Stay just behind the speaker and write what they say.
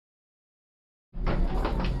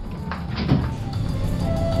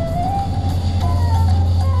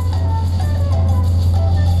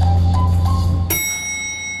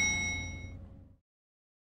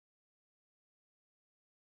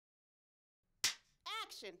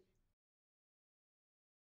action.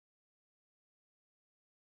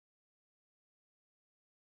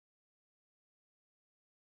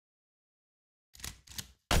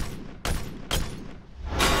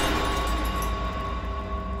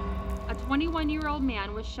 A 21-year-old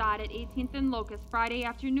man was shot at 18th and Locust Friday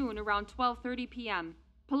afternoon around 12:30 p.m.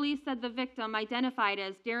 Police said the victim, identified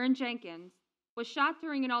as Darren Jenkins, was shot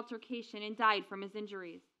during an altercation and died from his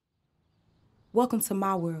injuries. Welcome to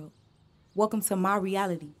my world. Welcome to my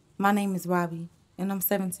reality. My name is Robbie, and I'm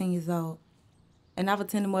 17 years old. And I've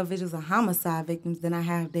attended more vigils of homicide victims than I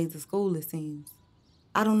have days of school, it seems.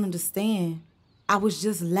 I don't understand. I was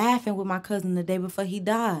just laughing with my cousin the day before he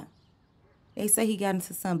died. They say he got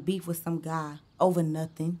into some beef with some guy over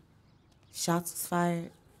nothing. Shots was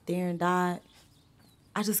fired. Darren died.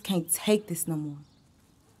 I just can't take this no more.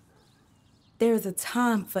 There is a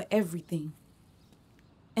time for everything,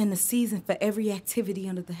 and a season for every activity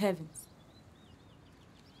under the heavens.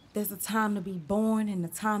 There's a time to be born and a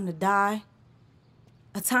time to die,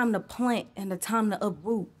 a time to plant and a time to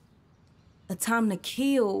uproot, a time to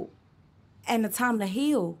kill and a time to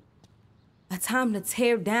heal, a time to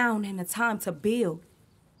tear down and a time to build,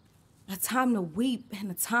 a time to weep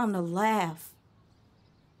and a time to laugh,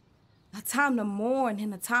 a time to mourn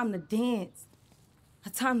and a time to dance, a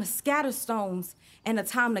time to scatter stones and a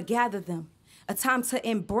time to gather them, a time to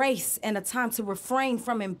embrace and a time to refrain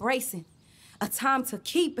from embracing, a time to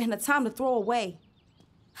keep and a time to throw away,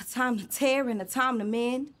 a time to tear and a time to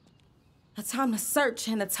mend, a time to search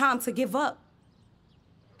and a time to give up,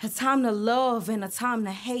 a time to love and a time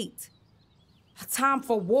to hate, a time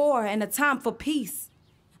for war and a time for peace,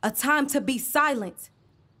 a time to be silent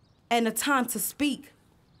and a time to speak.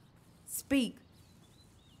 Speak.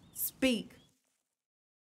 Speak.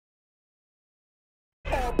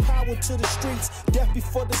 All power to the streets, death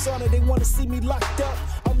before dishonor. They want to see me locked up.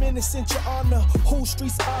 I'm innocent, your honor. Who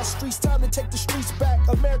streets, our streets, time to take the streets back.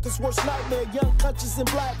 America's worst nightmare, young conscious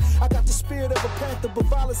and black. I got the spirit of a panther, but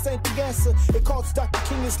violence ain't the answer. It cost Dr.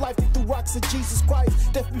 King his life, they threw rocks at Jesus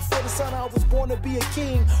Christ. Death before dishonor, I was born to be a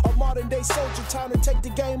king. A modern day soldier, time to take the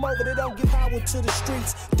game over. They don't give power to the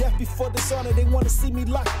streets, death before dishonor. They want to see me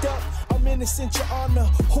locked up. I'm innocent, your honor.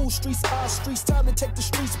 Who streets, our streets, time to take the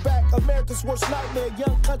streets back. America's worst nightmare,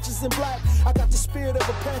 young conscious and black. I got the spirit of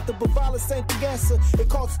a panther, but violence ain't the answer. It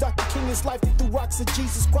cost Dr. King his life, they threw rocks at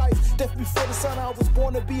Jesus Christ. Death before the sun, I was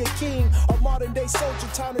born to be a king. A modern day soldier,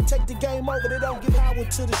 time to take the game over. They don't give power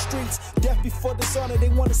to the streets, death before dishonor. They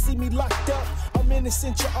want to see me locked up. I'm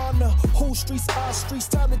innocent, your honor. Who streets, our streets,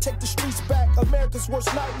 time to take the streets back. America's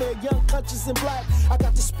worst nightmare, young conscious and black. I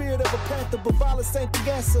got the spirit of a panther, but violence ain't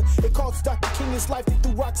the answer. It cost Dr. King his life, they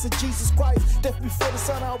threw rocks at Jesus Christ. Death before the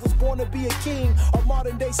sun, I was born to be a king. A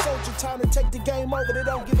modern day soldier, time to take the game over. They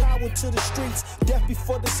don't give power to the streets, death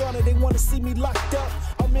before dishonor. They want to see me locked up.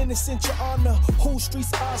 I'm innocent, your honor. Who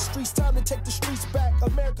streets, our streets, time to take the streets back.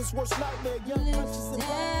 America's worst nightmare, young conscious and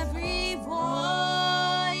black. Every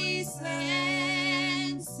voice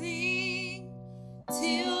and sing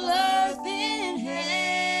till earth and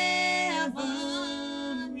heaven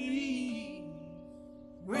ring.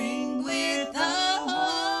 Ring with the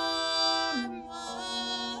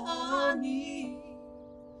harmony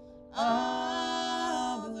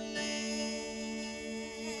of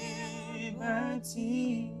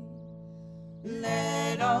liberty.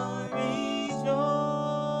 Let all rejoicing.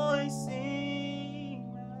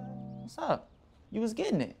 What's up? You was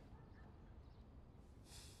getting it.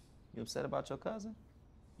 You upset about your cousin?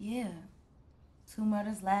 Yeah. 2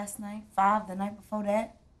 murders last night, 5 the night before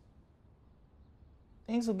that.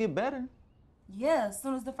 Things will get better. Yeah, as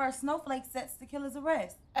soon as the first snowflake sets the killer's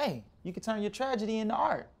arrest. Hey, you can turn your tragedy into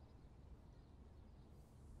art.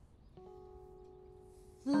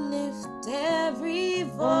 Lift every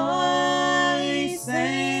voice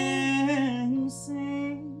and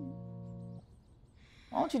sing.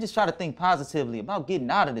 Why don't you just try to think positively about getting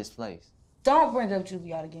out of this place? Don't bring up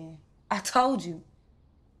Juiliard again. I told you.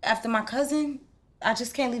 After my cousin, I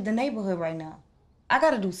just can't leave the neighborhood right now. I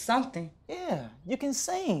gotta do something. Yeah, you can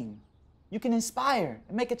sing. You can inspire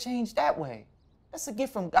and make a change that way. That's a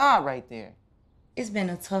gift from God right there. It's been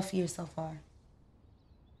a tough year so far.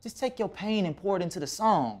 Just take your pain and pour it into the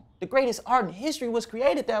song. The greatest art in history was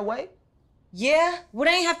created that way. Yeah? Well,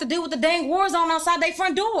 they ain't have to deal with the dang war zone outside their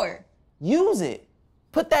front door. Use it.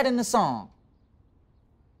 Put that in the song.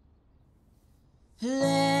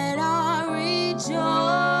 Let our rejoicing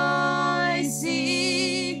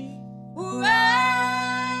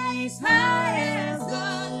rise high as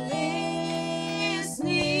the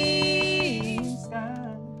listening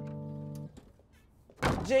sky.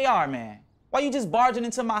 JR, man, why you just barging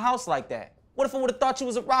into my house like that? What if I would've thought you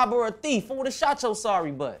was a robber or a thief? I would've shot your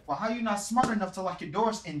sorry butt. Well, how you not smart enough to lock your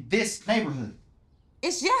doors in this neighborhood?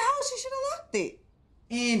 It's your house. You should have locked it.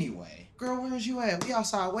 Anyway, girl, where's you at? We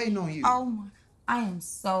outside waiting on you. Oh my, I am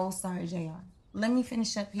so sorry, JR. Let me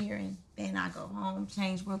finish up here and then I go home,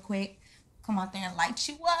 change real quick, come out there and light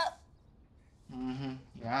you up. Mm-hmm.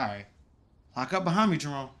 Yeah, all right. Lock up behind me,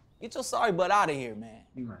 Jerome. Get your sorry butt out of here, man.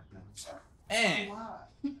 You right, man. I'm sorry. Man.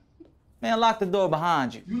 Why? Man, lock the door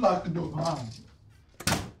behind you. You locked the door behind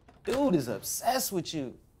you. Dude is obsessed with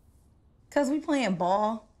you. Cause we playing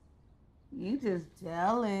ball. You just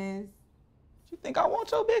jealous. You think I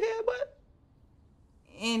want your big head butt?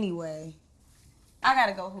 Anyway, I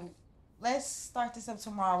gotta go hoop. Let's start this up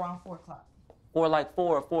tomorrow around 4 o'clock. 4 like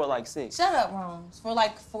 4 or 4 like 6? Shut up, Rose. For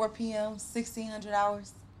like 4 p.m., 1600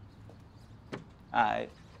 hours. All right.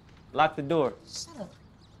 Lock the door. Shut up.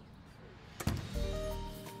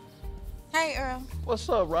 Hey, Earl. What's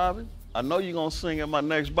up, Robbie? I know you're gonna sing at my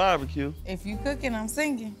next barbecue. If you cooking, I'm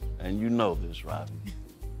singing. And you know this, Robbie.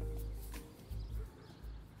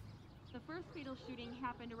 The first fatal shooting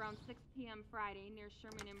happened around 6 p.m. Friday near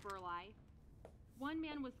Sherman and Burleigh. One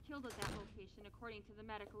man was killed at that location, according to the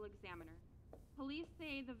medical examiner. Police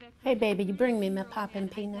say the victim... Hey, baby, you bring me my poppin'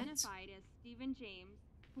 peanuts? ...identified as Stephen James,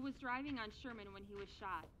 who was driving on Sherman when he was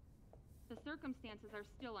shot. The circumstances are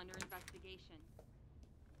still under investigation.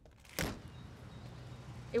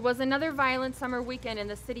 It was another violent summer weekend in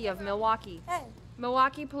the city of Milwaukee. Hey.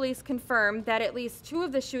 Milwaukee police confirmed that at least 2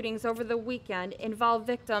 of the shootings over the weekend involve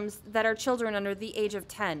victims that are children under the age of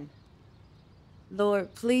 10.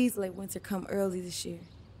 Lord, please let winter come early this year.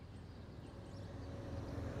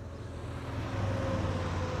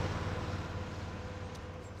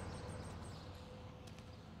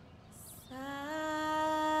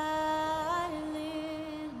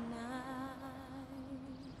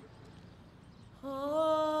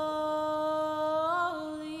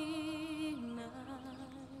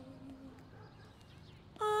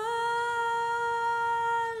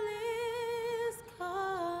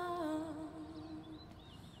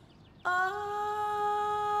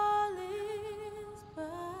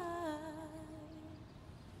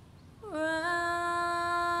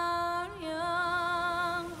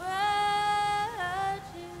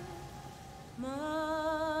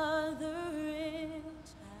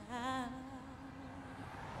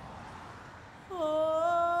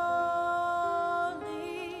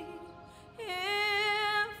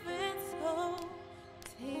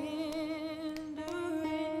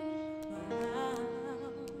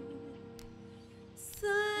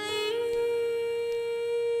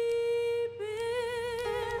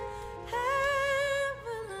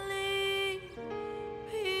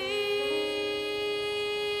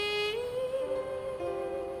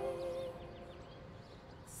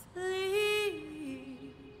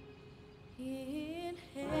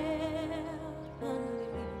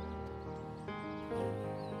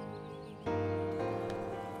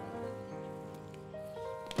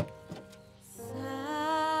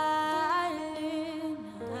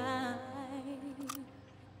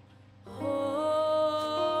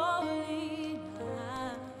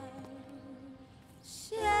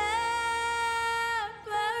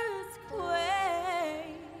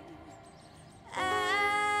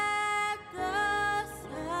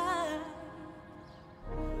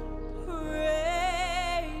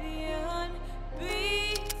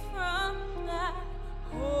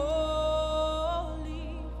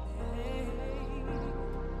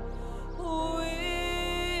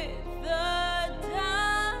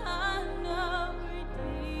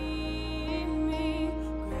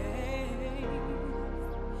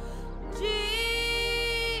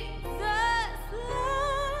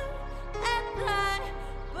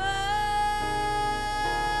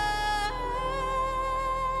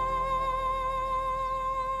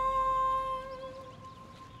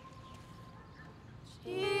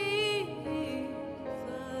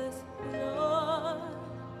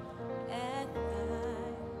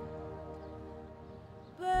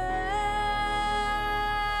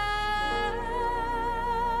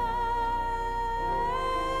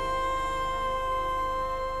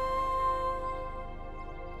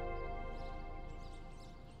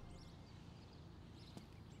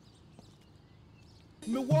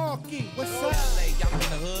 Milwaukee, what's up? Y'all in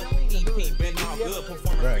the hood, EP been all good,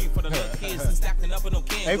 performing free for the little kids and stacking up in them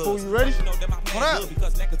cans. Hey, fool, you ready? You know that my What up? good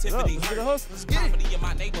because negativity Let's get a hustle. Let's get Property in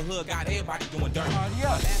my neighborhood got everybody doing dirt.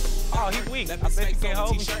 Oh, he weak. Let I me bet you snakes can't on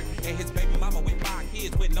hold a me. t-shirt and his baby mama with 5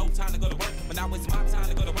 kids with no time to go to work. But now it's my time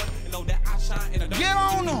to go to work and know that I shine in the dirt. Get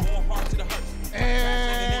on them. Going hard to the hurt.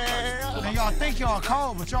 And y'all think y'all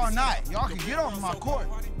cold, but y'all not. Y'all can get off my court.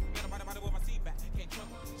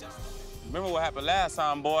 Remember what happened last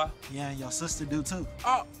time, boy? Yeah, and your sister do too.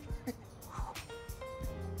 Oh.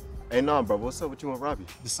 Hey, no, bro. What's up with you and Robbie?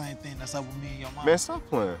 The same thing that's up with me and your mom. Man, stop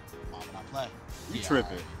playing. Why would I play? You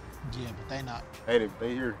tripping. Right. Yeah, but they not. Hey,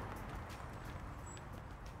 they here.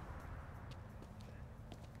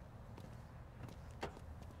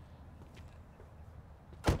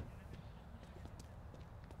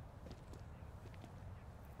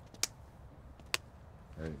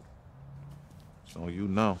 Hey, so you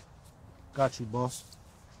know. Got you, boss.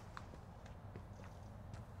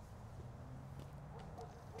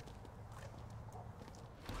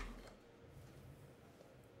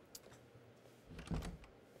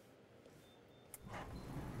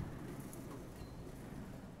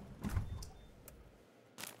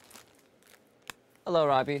 Hello,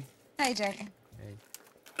 Robbie. Hey, Jackie.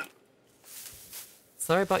 Hey.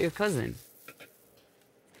 Sorry about your cousin.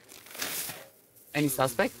 Any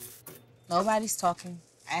suspects? Nobody's talking,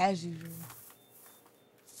 as usual.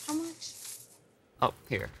 How much? Oh,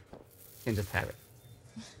 here. You can just have it.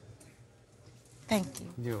 Thank you.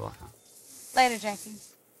 You're welcome. Later, Jackie.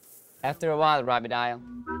 After a while, Robbie Dial.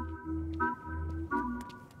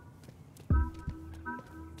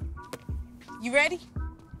 You ready?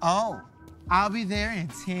 Oh, I'll be there in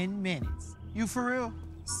 10 minutes. You for real?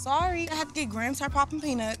 Sorry, I have to get Graham start popping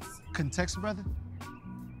peanuts. Couldn't text your brother?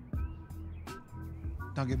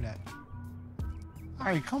 Don't give me that. All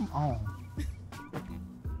right, come on.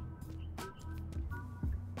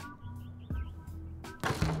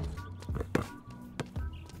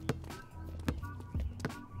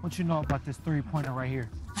 What you know about this three-pointer right here?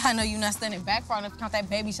 I know you're not standing back far enough to count that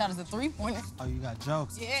baby shot as a three-pointer. Oh, you got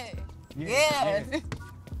jokes? Yeah. Yeah.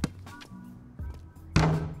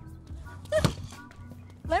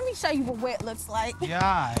 Let me show you what wet looks like. Yeah,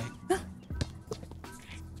 all right.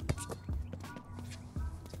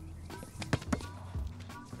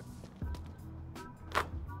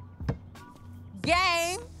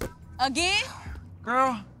 Game. Again?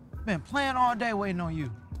 Girl, been playing all day waiting on you.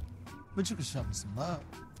 But you can show me some love.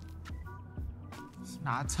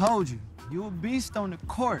 Nah, I told you, you a beast on the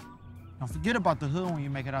court. Don't forget about the hood when you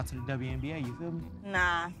make it out to the WNBA, you feel me?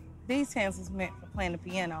 Nah, these hands was meant for playing the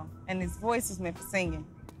piano, and his voice was meant for singing.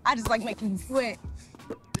 I just like making you sweat.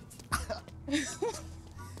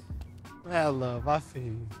 Man, love, I feel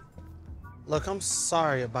you. Look, I'm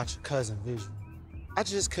sorry about your cousin, Visual. I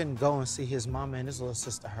just couldn't go and see his mama and his little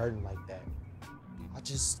sister hurting like that. I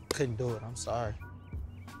just couldn't do it, I'm sorry.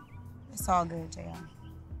 It's all good, JR.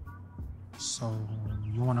 So,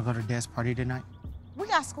 you wanna go to Dad's party tonight? We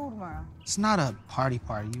got school tomorrow. It's not a party,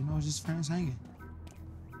 you know, it's just friends hanging.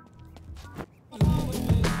 Wait,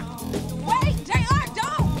 JR,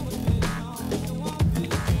 don't!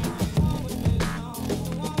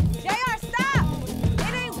 JR, stop!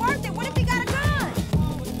 It ain't worth it. What if he got a gun?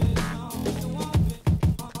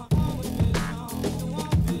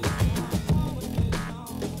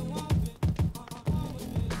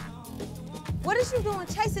 What is you doing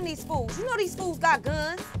chasing these fools? You know these fools got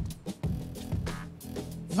guns.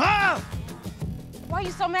 Ah! Why are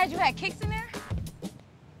you so mad you had kicks in there?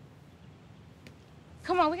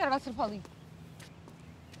 Come on, we gotta go to the police.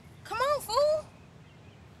 Come on, fool.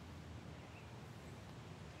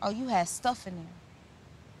 Oh, you had stuff in there.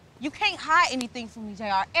 You can't hide anything from me,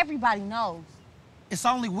 JR. Everybody knows. It's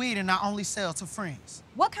only weed and I only sell to friends.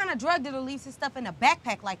 What kind of drug dealer leaves his stuff in a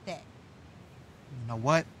backpack like that? You know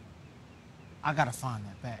what? I gotta find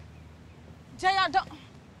that bag. JR, don't...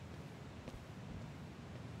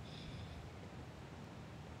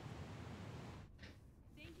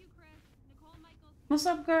 What's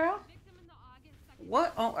up, girl?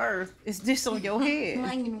 What on earth is this on your head?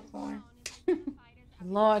 My uniform.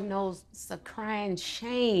 Lord knows it's a crying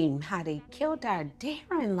shame how they killed our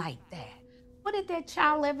Darren like that. What did that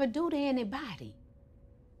child ever do to anybody?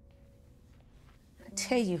 I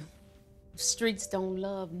tell you, the streets don't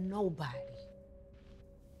love nobody.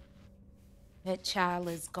 That child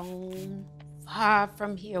is gone far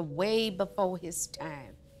from here, way before his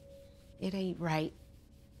time. It ain't right.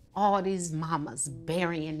 All these mamas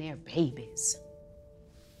burying their babies.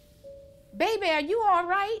 Baby, are you all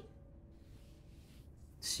right?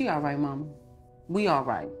 She all right, mama. We all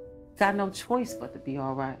right. Got no choice but to be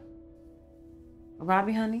all right.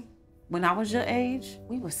 Robbie, honey, when I was your age,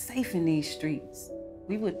 we were safe in these streets.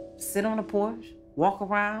 We would sit on the porch, walk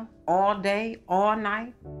around all day, all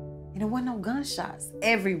night, and there wasn't no gunshots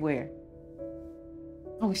everywhere.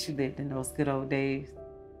 I wish you lived in those good old days.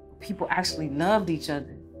 People actually loved each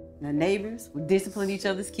other. The neighbors would discipline each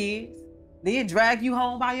other's kids. They'd drag you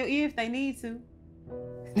home by your ear if they need to.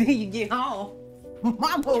 Then you get home,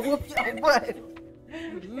 mama will whoop your butt.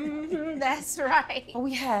 That's right. But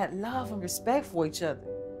we had love and respect for each other.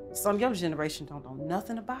 Some of your generation don't know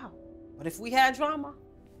nothing about. But if we had drama,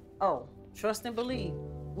 oh, trust and believe,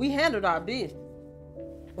 we handled our business.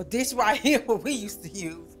 But this right here, what we used to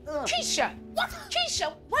use. Keisha, what?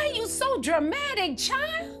 Keisha, why are you so dramatic,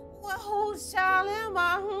 child? Well, whose child am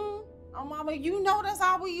I, Oh, mama, you know that's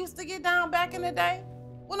how we used to get down back in the day?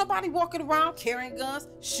 When nobody walking around carrying guns,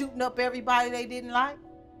 shooting up everybody they didn't like.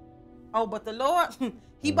 Oh, but the Lord,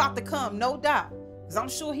 he about to come, no doubt. Because I'm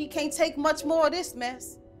sure he can't take much more of this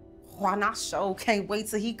mess. Oh, and I sure can't wait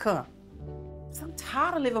till he come. Because I'm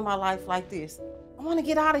tired of living my life like this. I want to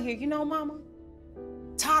get out of here, you know, mama?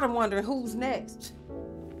 Tired of wondering who's next.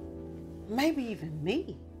 Maybe even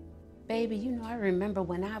me. Baby, you know, I remember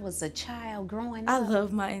when I was a child growing I up.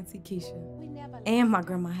 love my Auntie Keisha and my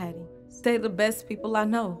Grandma Hattie. They're the best people I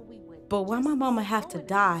know. But why my mama have to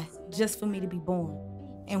die just for me to be born?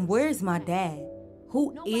 And where's my dad?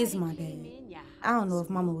 Who is my dad? I don't know if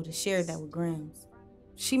mama would have shared that with Grams.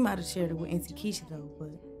 She might have shared it with Auntie Keisha though, but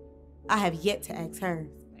I have yet to ask her.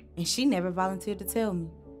 And she never volunteered to tell me.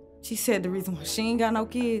 She said the reason why she ain't got no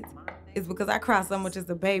kids is because I cried so much as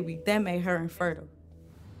a baby. That made her infertile.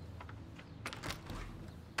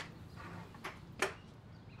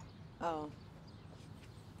 Oh.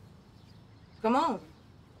 Come on.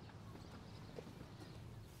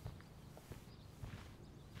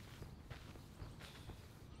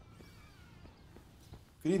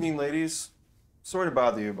 Good evening, ladies. Sorry to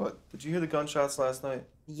bother you, but did you hear the gunshots last night?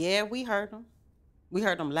 Yeah, we heard them. We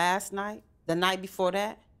heard them last night, the night before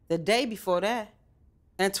that, the day before that,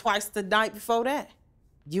 and twice the night before that.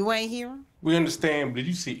 You ain't hear them? We understand, but did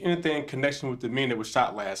you see anything in connection with the men that was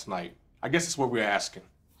shot last night? I guess that's what we're asking.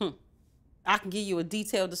 I can give you a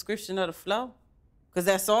detailed description of the flow, because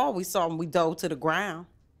that's all we saw when we dove to the ground.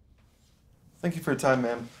 Thank you for your time,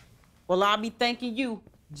 ma'am. Well, I'll be thanking you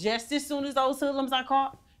just as soon as those hoodlums are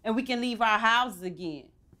caught and we can leave our houses again.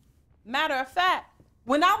 Matter of fact,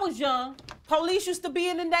 when I was young, police used to be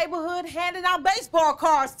in the neighborhood handing out baseball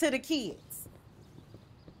cards to the kids.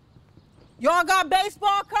 Y'all got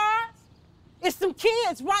baseball cards? It's some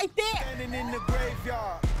kids right there. Standing in the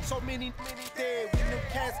graveyard, so many dead. When them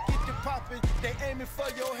cats get to popping, they aiming for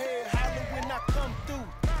your head. Holler when I come through.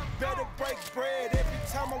 Better break bread every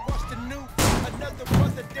time I watch the news. Another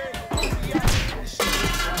brother dead. We out in the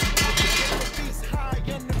streets. The beats high,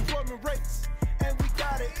 unemployment rates. And we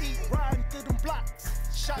gotta eat, riding through them blocks.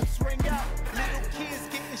 Shots ring out, little kids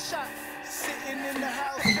getting shot. Sitting in the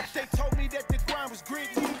house, they told me that the grind was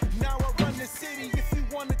gritty. Now I run the city. If you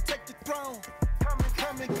wanna take the throne,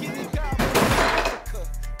 come and get it, God.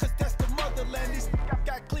 America, cause that's the motherland. These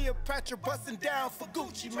got Cleopatra busting down for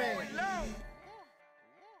Gucci, man.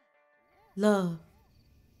 Love,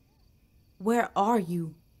 where are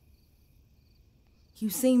you? You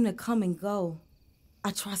seem to come and go.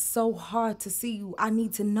 I try so hard to see you. I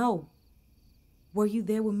need to know. Were you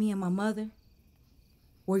there with me and my mother?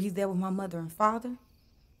 Were you there with my mother and father?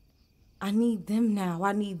 I need them now.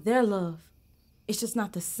 I need their love. It's just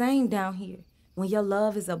not the same down here. When your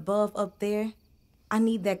love is above up there, I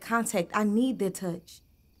need that contact. I need their touch.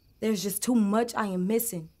 There's just too much I am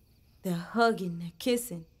missing. They're hugging, they're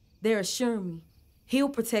kissing. They're assuring me he'll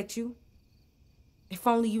protect you. If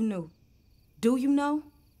only you knew. Do you know?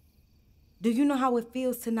 Do you know how it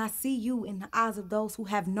feels to not see you in the eyes of those who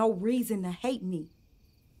have no reason to hate me?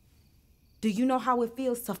 Do you know how it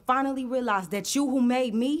feels to finally realize that you who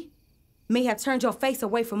made me may have turned your face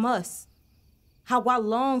away from us? How I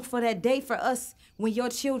long for that day for us when your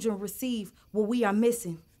children receive what we are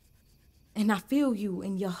missing. And I feel you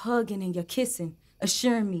in your hugging and your kissing,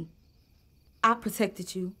 assuring me I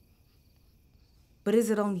protected you. But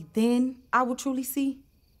is it only then I will truly see?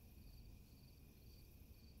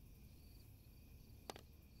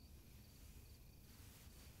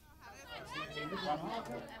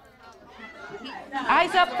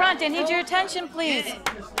 Eyes up front. I need your attention, please.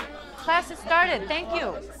 Class has started. Thank you.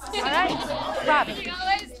 All right. Robbie.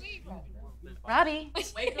 Robbie.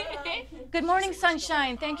 Good morning,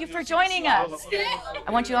 sunshine. Thank you for joining us.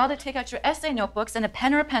 I want you all to take out your essay notebooks and a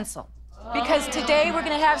pen or a pencil. Because today we're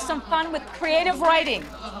going to have some fun with creative writing.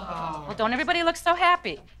 Well, don't everybody look so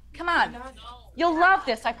happy. Come on. You'll love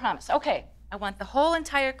this, I promise. Okay. I want the whole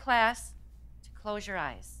entire class to close your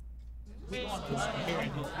eyes.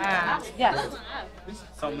 Yes.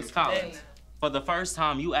 So, Ms. Collins, for the first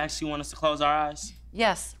time, you actually want us to close our eyes?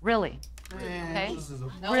 Yes, really. Okay?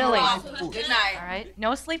 Really. Good night. All right.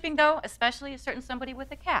 No sleeping, though, especially a certain somebody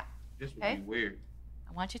with a cap. This would Okay? be weird.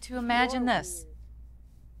 I want you to imagine this.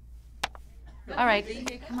 All right.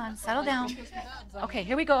 Come on, settle down. Okay,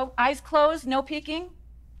 here we go. Eyes closed, no peeking.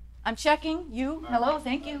 I'm checking. You. Hello,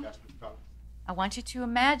 thank you. I want you to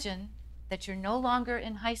imagine that you're no longer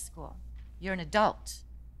in high school. You're an adult.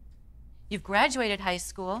 You've graduated high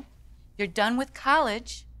school, you're done with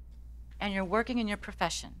college, and you're working in your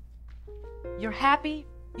profession. You're happy.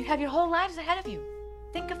 You have your whole lives ahead of you.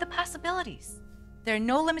 Think of the possibilities. There are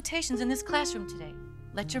no limitations in this classroom today.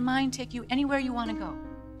 Let your mind take you anywhere you want to go.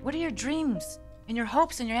 What are your dreams and your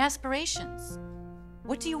hopes and your aspirations?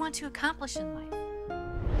 What do you want to accomplish in life?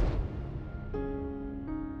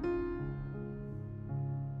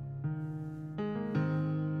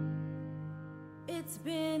 It's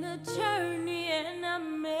been a journey and I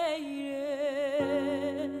made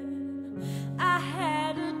it. I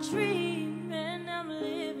had a dream and I'm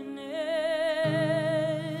living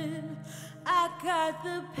it. I got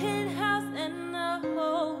the penthouse and the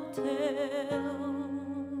hotel.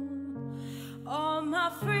 All my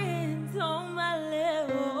friends on my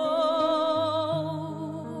level.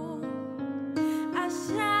 I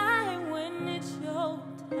shine when it's your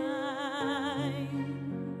time.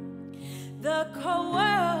 The cold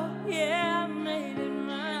world, yeah, I made it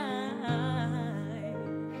mine.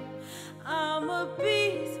 I'm a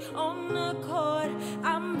beast on the court.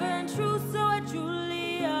 I'm burnt true, so at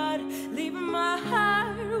Juiliard. Leaving my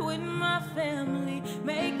heart with my family.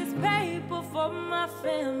 Make this paper for my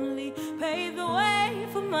family. Pave the way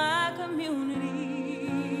for my community.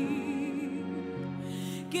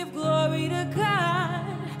 Give glory to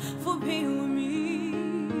God for being with me.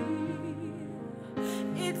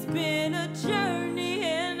 It's been a journey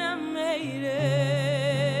and I made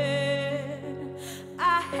it.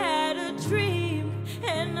 I had a dream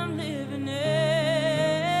and I'm living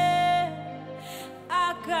it.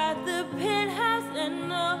 I got the penthouse and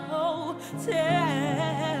the hotel.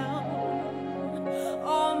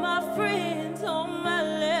 All my friends on my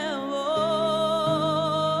level.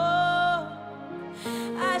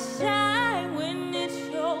 I shine when it's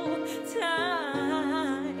your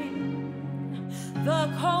time. The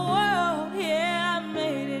cold world, yeah, I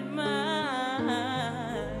made it mine.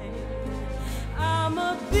 I'm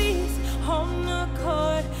a beast on the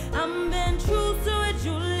court. I'm been true to it,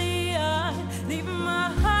 Juiliard. Leaving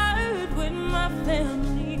my heart with my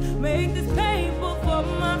family. Make this paper for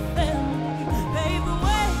my family. Pave the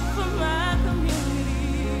way for my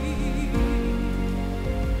community.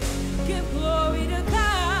 Give glory to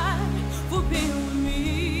God for being with me.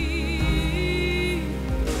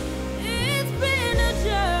 It's been a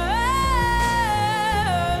journey,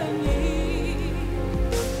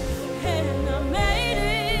 and I made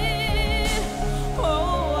it.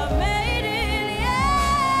 Oh, I made it, yeah.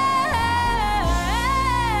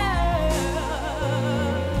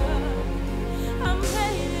 I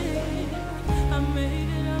made it. I made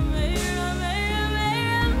it. I made it. I made it.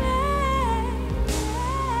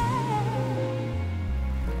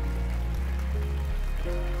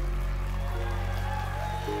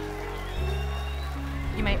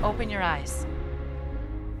 You may open your eyes.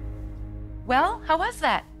 Well, how was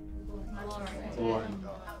that? Oh,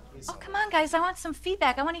 come on, guys. I want some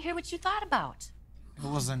feedback. I want to hear what you thought about. It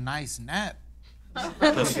was a nice nap.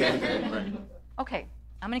 Okay,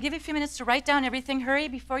 I'm going to give you a few minutes to write down everything. Hurry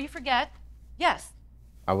before you forget. Yes.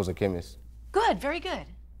 I was a chemist. Good, very good.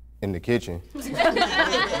 In the kitchen.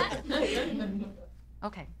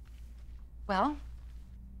 Okay. Well,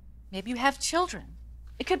 maybe you have children.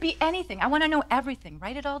 It could be anything. I want to know everything.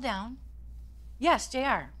 Write it all down. Yes,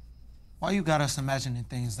 JR. Why you got us imagining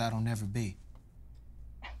things that'll never be?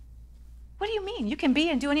 What do you mean? You can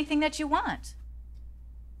be and do anything that you want.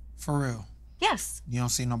 For real. Yes. You don't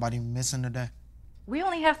see nobody missing today? We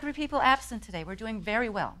only have 3 people absent today. We're doing very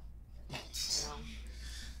well.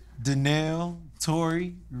 Danelle,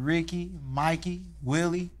 Tori, Ricky, Mikey,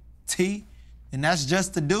 Willie, T, and that's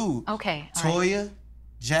just the dude. Okay. Toya,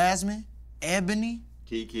 Jasmine, Ebony,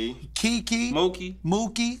 Kiki, Mookie,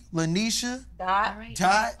 Lanisha, Dot,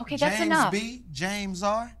 Dot, Okay, that's James enough. B, James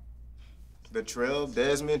R. Latrell,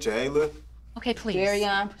 Desmond, Jayla. Okay, please.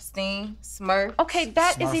 Darion, Pristine, Smurf. Okay,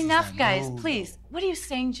 that Smurf is is enough, like, guys. no, Please. What are you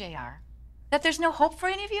saying, JR? That there's no hope for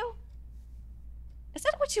any of you? Is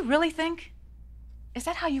that what you really think? Is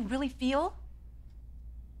that how you really feel?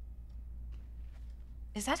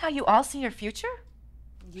 Is that how you all see your future?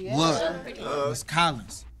 Look, Miss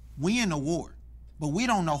Collins, we in a war, but we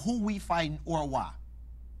don't know who we fighting or why.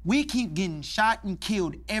 We keep getting shot and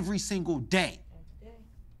killed every single day.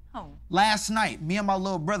 Oh. Last night, me and my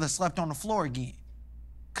little brother slept on the floor again,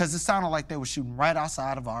 because it sounded like they were shooting right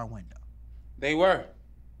outside of our window. They were.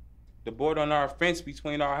 The board on our fence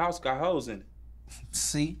between our house got holes in it.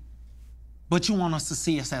 See? But you want us to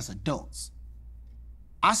see us as adults.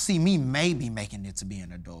 I see me maybe making it to be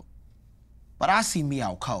an adult, But I see me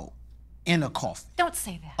out cold, in a coffin. Don't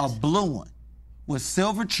say that. A blue one, with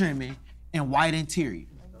silver trimming and white interior.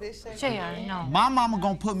 JR, no. My mama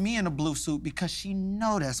gonna put me in a blue suit because she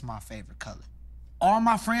know that's my favorite color. All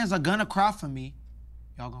my friends are gonna cry for me.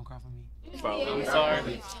 Y'all gonna cry for me? I'm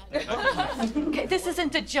sorry. Okay, this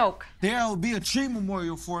isn't a joke. There'll be a tree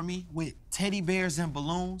memorial for me with teddy bears and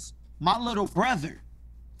balloons. My little brother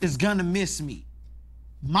is gonna miss me.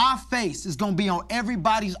 My face is gonna be on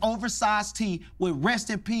everybody's oversized tee with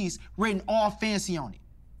rest in peace written all fancy on it.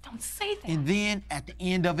 Don't say that. And then at the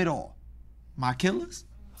end of it all, my killers,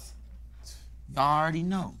 y'all already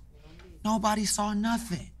know. Nobody saw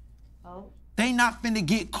nothing. Oh. They not finna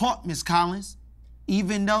get caught, Miss Collins,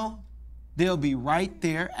 even though they'll be right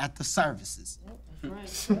there at the services.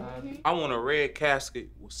 I want a red casket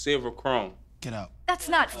with silver chrome. Get out. That's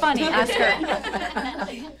not funny, Oscar.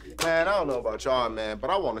 Man, I don't know about y'all, man,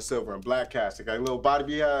 but I want a silver and black casket. Like little body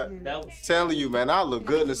be had. Telling you, man, I look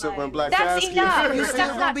good in a silver and black That's casket. enough. You That's still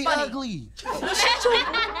not gonna be funny. ugly.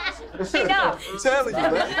 Enough. I'm telling you,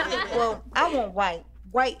 man. Well, I want white.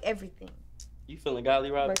 White everything. You feeling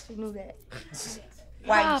godly, Robbie? But you knew that.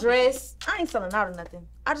 White dress. I ain't selling out or nothing.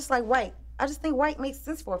 I just like white. I just think white makes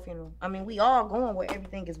sense for a funeral. I mean, we all going where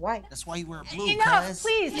everything is white. That's why you wear blue, Enough, cuz.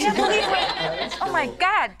 please. Can't believe what. Oh my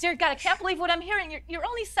God, dear God, I can't believe what I'm hearing. You're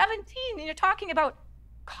only 17 and you're talking about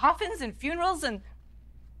coffins and funerals and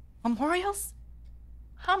memorials?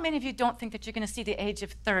 How many of you don't think that you're going to see the age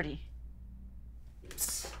of 30?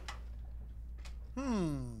 Is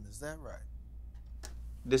that right?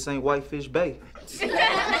 This ain't Whitefish Bay.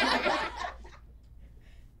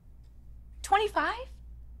 25?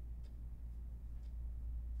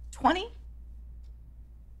 20?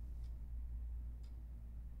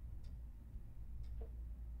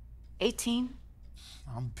 $18?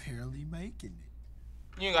 I'm barely making it.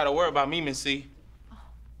 You ain't gotta worry about me, Miss C.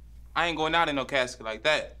 I ain't going out in no casket like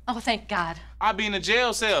that. Oh, thank God. I be in a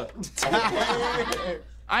jail cell.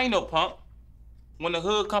 I ain't no punk. When the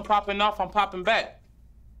hood come popping off, I'm popping back.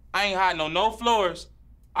 I ain't hiding on no floors.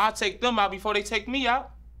 I'll take them out before they take me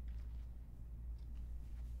out.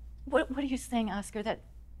 What are you saying, Oscar? That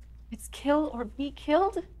it's kill or be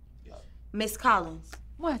killed? Miss Collins.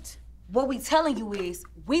 What? What we telling you is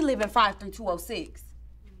we live in 53206.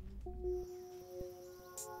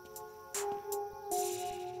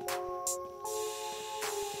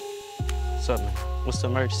 What's up, man? What's the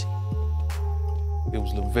emergency? It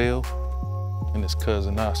was Lavelle and his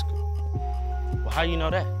cousin Oscar. Well, how you know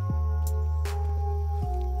that?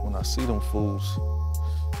 When I see them fools,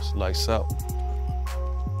 it's lights out.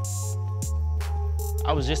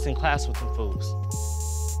 I was just in class with them fools.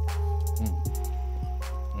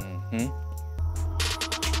 Mm-hmm.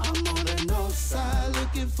 I'm on the north side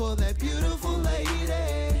looking for that beautiful lady.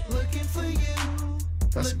 Looking for you.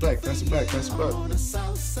 That's black, that's black, that's black. I'm on the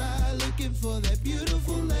south side looking for that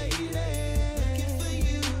beautiful lady. Looking for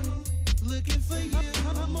you. Looking for you.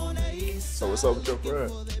 I'm on the east. So what's up with your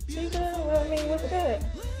friend? She good. Well, I mean, what's good?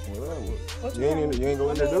 What? You ain't gonna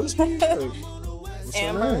introduce me? Like, what's your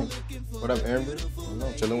Amber. name? What up, Amber? I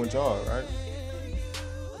know, chilling with y'all, right?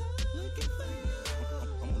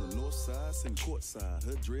 Okay,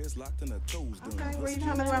 where you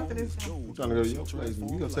trying to go after this? I'm trying to go to your place, man.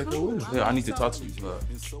 You gonna take her with us? Yeah, I need to talk to you,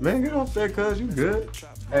 Man, get off that, cuz. You good?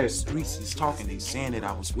 Hey, Streets is talking. They saying that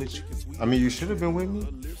I was with you. I mean, you should have been with me.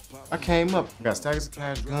 I came up, got stacks of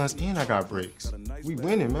cash, guns, and I got bricks. We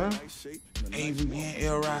winning, man. Avery and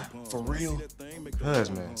Elrod, for real. Cuz,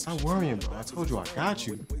 man, stop worrying, bro. I told you I got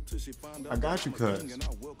you. I got you, cuz.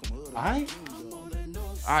 All right?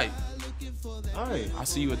 All right. All right. I'll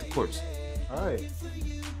see you at the courts. All right.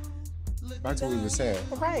 Back to what we were saying.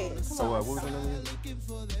 Right. So what was it?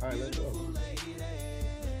 All right, let's go.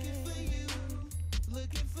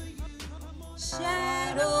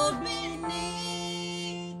 Shadowed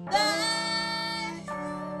beneath thy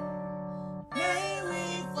may we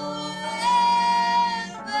forever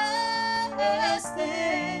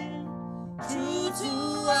stand true to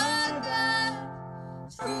our God,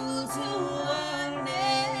 true to our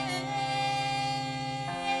native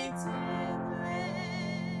land.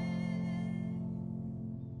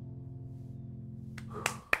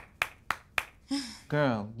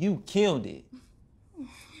 Girl, you killed it.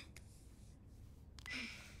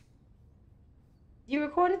 You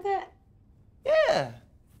recorded that? Yeah.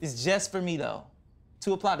 It's just for me, though.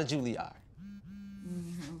 To apply to Juiliard.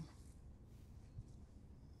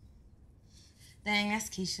 Dang, that's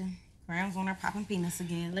Keisha. Grandma's on her popping peanuts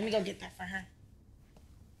again. Let me go get that for her.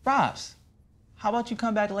 Robs, how about you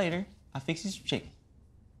come back later? I'll fix you some chicken.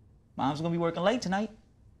 Mom's gonna be working late tonight.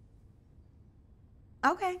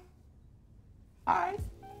 Okay. All right.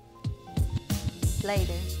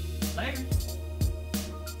 Later. Later.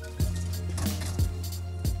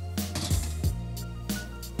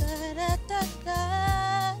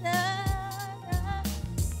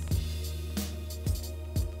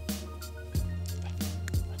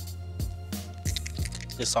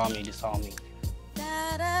 This on me, this on me.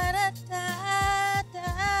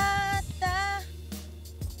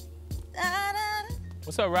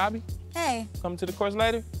 What's up, Robbie? Hey, Coming to the course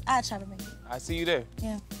later? I'll try to make it. I see you there.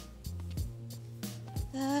 Yeah.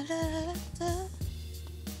 Look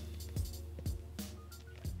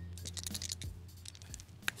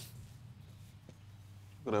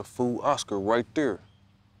at that fool Oscar right there.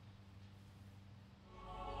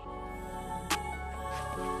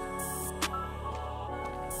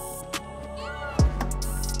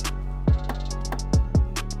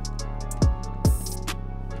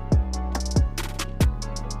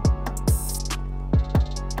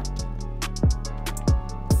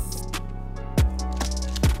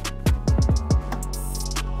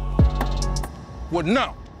 What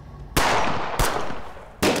now?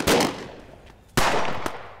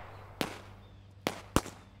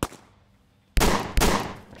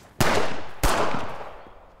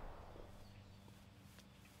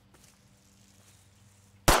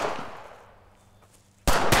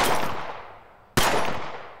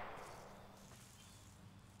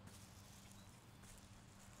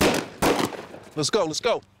 Let's go, let's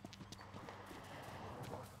go.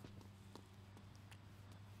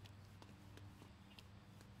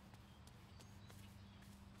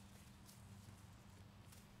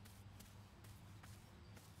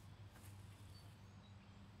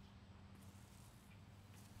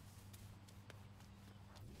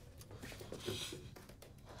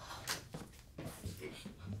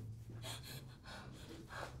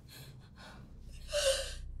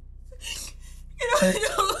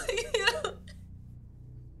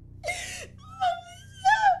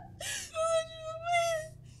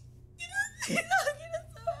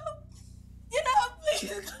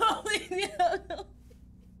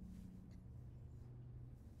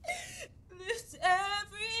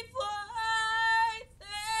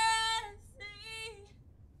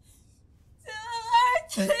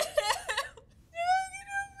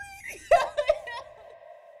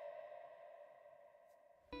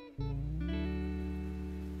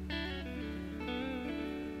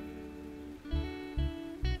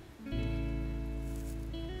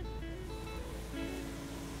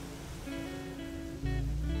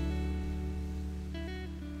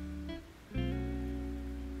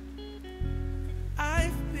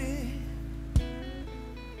 I've been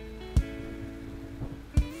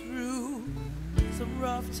through some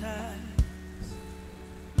rough times.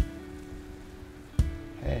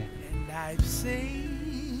 Hey. And I've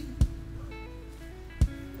seen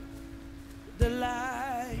the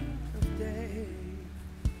light of day.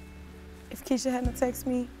 If Keisha hadn't texted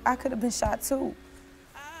me, I could have been shot too.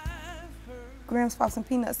 Grams Pops and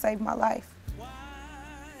Peanuts saved my life.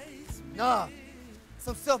 Nah,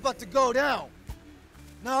 some stuff about to go down.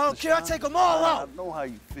 No, I don't care. I take them all out. I know how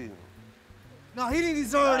you feel. No, he didn't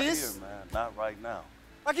deserve Not this. here, man. Not right now.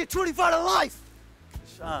 I get 25 to life.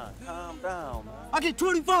 Sean, calm down, man. I get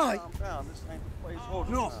 25. Calm down. This ain't the place for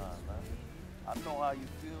the No. time, man. I know how you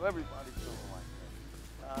feel. Everybody's feeling like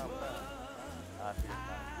that. Calm down. Not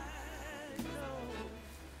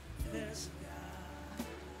here,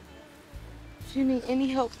 If you need any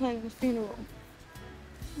help planning the funeral,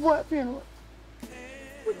 What funeral?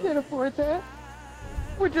 We can't afford that.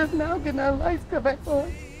 We're just now getting our lights cut back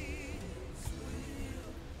on.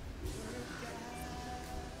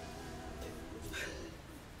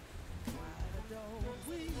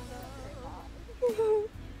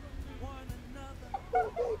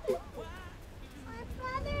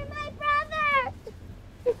 My brother!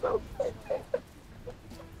 It's okay.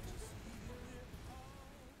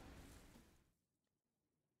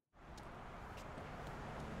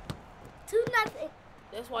 2-0.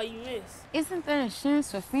 That's why you miss. Isn't there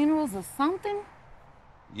insurance for funerals or something?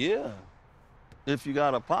 Yeah, if you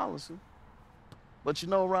got a policy. But you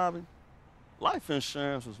know, Robbie, life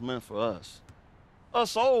insurance was meant for us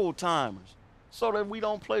old timers, so that we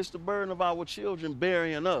don't place the burden of our children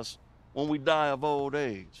burying us when we die of old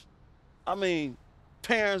age. I mean,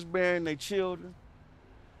 parents burying their children,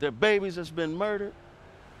 their babies that's been murdered.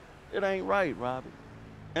 It ain't right, Robbie.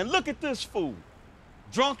 And look at this fool,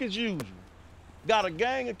 drunk as usual. Got a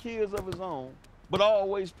gang of kids of his own, but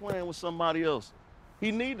always playing with somebody else.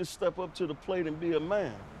 He need to step up to the plate and be a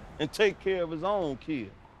man and take care of his own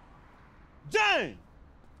kid. Dang!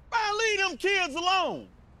 Man, leave them kids alone.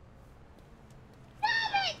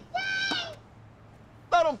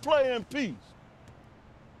 Let them play in peace.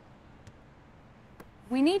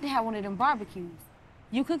 We need to have one of them barbecues.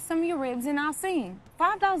 You cook some of your ribs and I'll sing.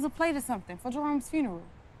 $5 a plate or something for Jerome's funeral.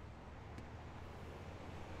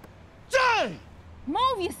 James!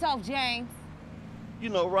 Move yourself, James. You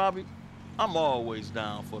know, Robbie, I'm always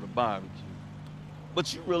down for the barbecue.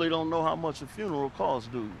 But you really don't know how much a funeral costs,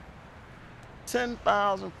 do you?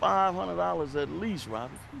 $10,500 at least,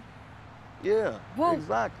 Robbie. Yeah, Well,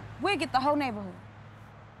 exactly. We'll get the whole neighborhood.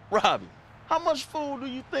 Robbie, how much food do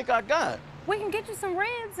you think I got? We can get you some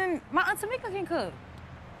ribs and my Aunt Tamika can cook.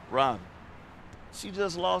 Robbie, she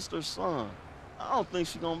just lost her son. I don't think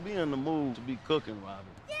she's gonna be in the mood to be cooking, Robbie.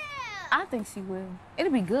 I think she will.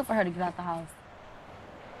 It'll be good for her to get out the house.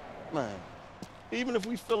 Man, even if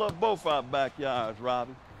we fill up both our backyards,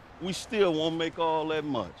 Robbie, we still won't make all that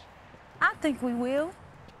much. I think we will.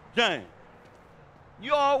 James,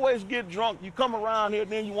 you always get drunk, you come around here,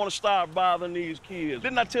 then you want to start bothering these kids.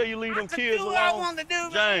 Didn't I tell you leave them kids alone? I want to do,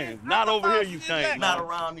 man. James, not over here you can't. Not man.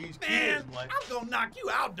 around these Man, kids, man. I'm gonna knock you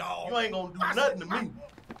out, dog. You ain't gonna do nothing to me.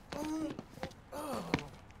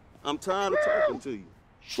 I'm tired of talking to you.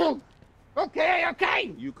 Shoot. Okay,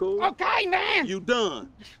 okay. You cool? Okay, man. You done?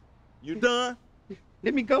 You done?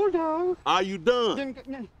 Let me go, dog. Are you done?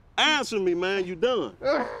 Answer me, man. You done?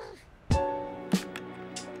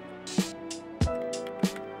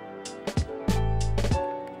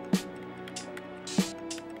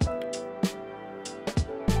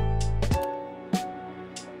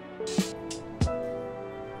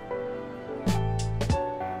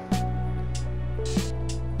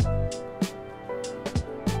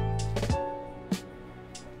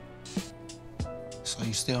 So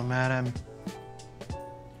you still mad at me?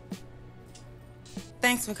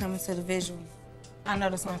 Thanks for coming to the visual. I know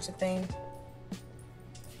that's not your thing.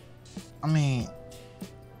 I mean,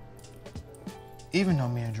 even though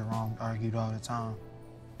me and Jerome argued all the time,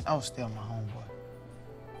 that was still my homeboy.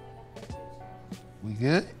 We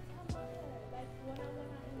good?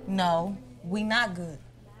 No, we not good.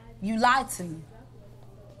 You lied to me.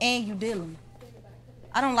 And you dealing.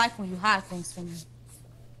 I don't like when you hide things from me.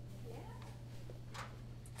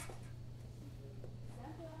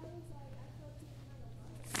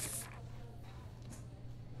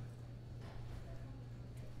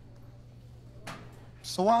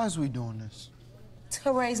 So why is we doing this?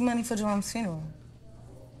 To raise money for Jerome's funeral.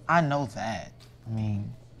 I know that. I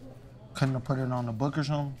mean, couldn't have put it on the book or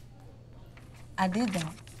something? I did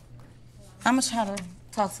that. I'm gonna try to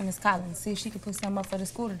talk to Miss Collins, see if she can put something up for the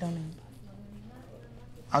school to donate.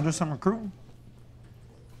 I'll do some recruiting.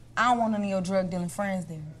 I don't want none of your drug dealing friends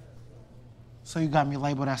there. So you got me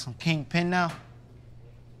labeled as some kingpin now?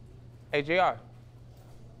 Hey, JR.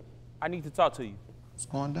 I need to talk to you. What's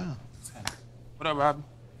going down? What up, Robbie?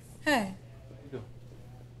 Hey.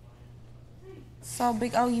 So,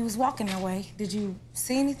 Big O, you was walking that way. Did you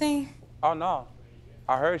see anything? Oh, no.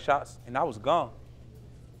 I heard shots, and I was gone.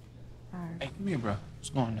 All right. Hey, come here, bro. What's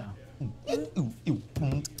going down?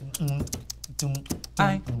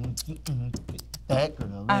 That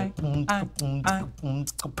girl.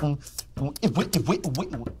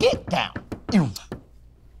 Get down.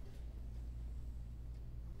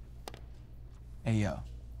 Hey, yo.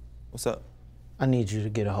 What's up? I need you to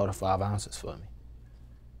get a hold of 5 ounces for me.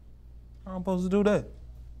 How I'm supposed to do that?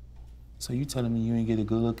 So you telling me you ain't get a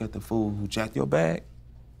good look at the fool who jacked your bag?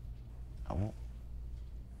 I won't.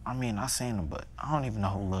 I mean, I seen him, but I don't even know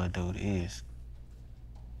who little dude is.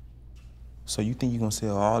 So you think you gonna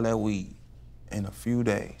sell all that weed in a few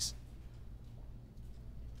days?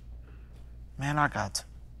 Man, I got to.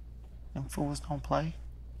 Them fools don't play.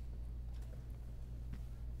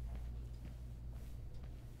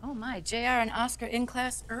 Oh my, JR and Oscar in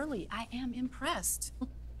class early. I am impressed.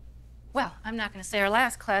 Well, I'm not going to say our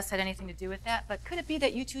last class had anything to do with that, but could it be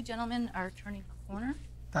that you two gentlemen are turning a corner?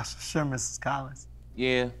 That's for sure, Mrs. Collins.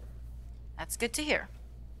 Yeah. That's good to hear.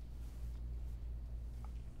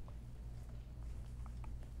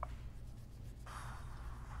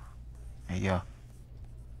 Hey, yo.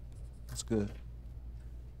 That's good.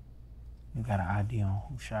 You got an idea on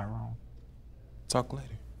who shot Rome? Talk later.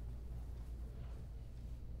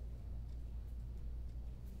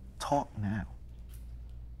 Talk now.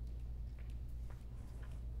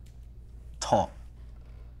 Talk.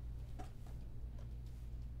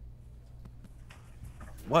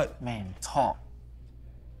 What? Man, talk.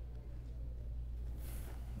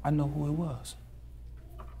 I know who it was.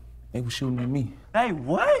 They were shooting at me. Hey,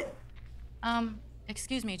 what?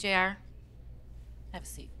 Excuse me, JR. Have a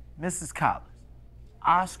seat. Mrs. Collins,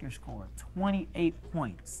 Oscar scored 28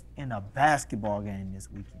 points in a basketball game this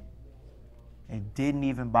weekend and didn't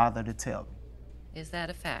even bother to tell me. Is that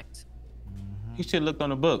a fact? He should have looked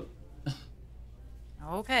on the book.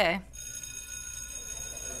 Okay.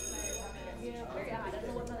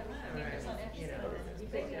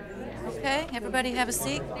 Okay, everybody have a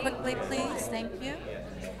seat quickly, please. Thank you.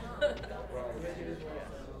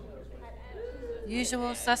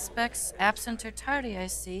 Usual suspects absent or tardy, I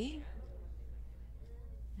see.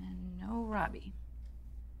 And no Robbie.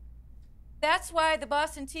 That's why the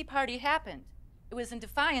Boston Tea Party happened. It was in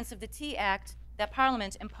defiance of the Tea Act that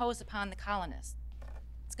Parliament imposed upon the colonists.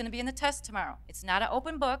 It's going to be in the test tomorrow. It's not an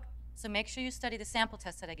open book, so make sure you study the sample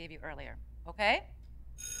test that I gave you earlier, okay?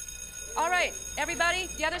 All right, everybody,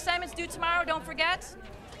 the other assignment's due tomorrow, don't forget.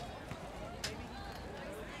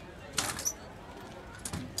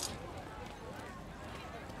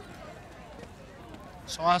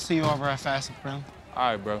 So I'll see you over at Fast and Friendly.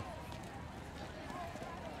 All right, bro.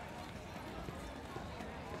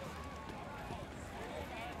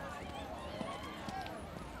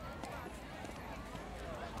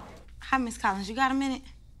 Hi, Miss Collins. You got a minute?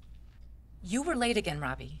 You were late again,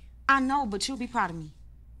 Robbie. I know, but you'll be proud of me.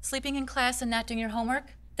 Sleeping in class and not doing your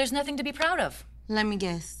homework? There's nothing to be proud of. Let me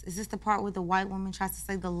guess. Is this the part where the white woman tries to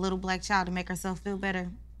save the little black child to make herself feel better?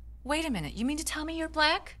 Wait a minute. You mean to tell me you're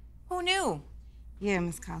black? Who knew? Yeah,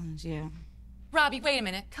 Miss Collins, yeah. Robbie, wait a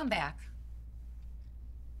minute. Come back.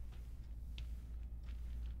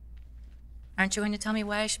 Aren't you going to tell me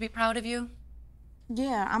why I should be proud of you?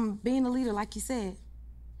 Yeah, I'm being a leader, like you said.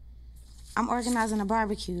 I'm organizing a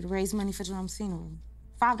barbecue to raise money for Jerome's funeral.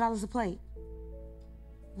 $5 a plate.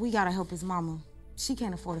 We gotta help his mama. She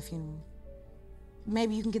can't afford a funeral.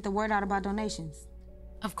 Maybe you can get the word out about donations.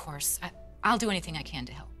 Of course. I'll do anything I can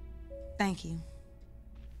to help. Thank you.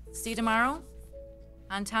 See you tomorrow?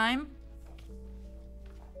 On time?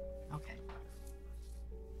 Okay.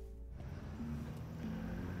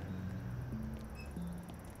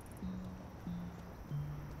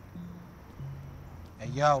 Hey,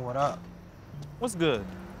 yo, what up? What's good?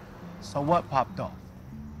 So what popped off?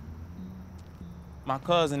 My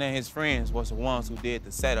cousin and his friends was the ones who did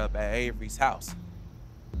the setup at Avery's house.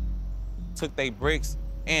 Took they bricks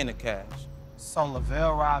and the cash. So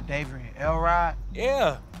Lavelle robbed Avery and Elrod?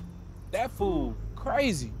 Yeah, that fool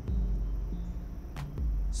crazy.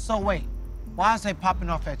 So wait, why is they popping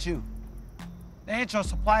off at you? They ain't your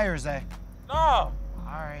suppliers, eh? No. All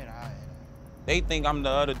right. They think I'm the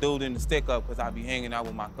other dude in the stick-up because I be hanging out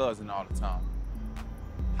with my cousin all the time.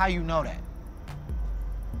 How you know that?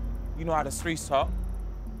 You know how the streets talk.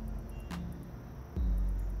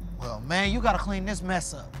 Well, man, you gotta clean this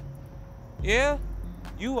mess up. Yeah?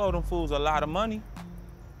 You owe them fools a lot of money.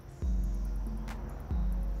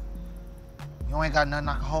 You ain't got nothing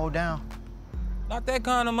I can hold down? Not that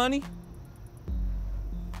kind of money.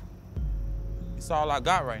 It's all I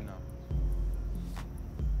got right now.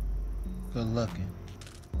 Good looking.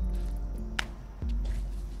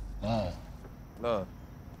 Wow. Love.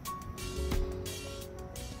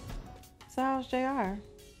 So how's JR?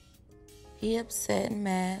 He upset and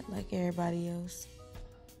mad like everybody else.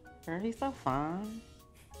 Girl, he's so fine.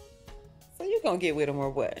 So you gonna get with him or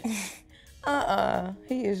what?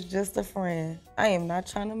 He is just a friend. I am not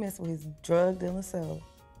trying to mess with his drug dealing self.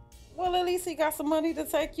 Well, at least he got some money to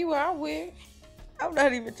take you out with. I'm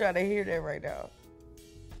not even trying to hear that right now.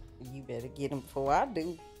 You better get him before I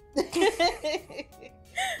do.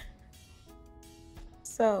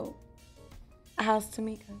 So, how's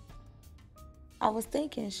Tamika? I was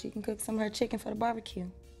thinking she can cook some of her chicken for the barbecue.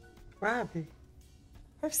 Robbie,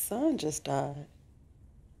 her son just died.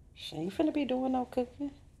 She ain't finna be doing no cooking.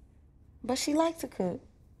 But she likes to cook.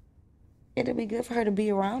 It'll be good for her to be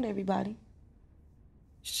around everybody.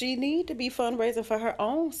 She need to be fundraising for her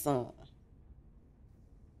own son.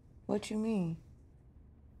 What you mean?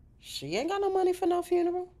 She ain't got no money for no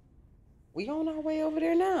funeral. We on our way over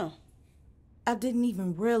there now. I didn't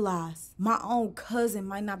even realize my own cousin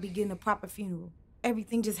might not be getting a proper funeral.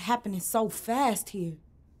 Everything just happening so fast here.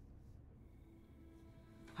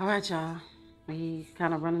 All right, y'all. We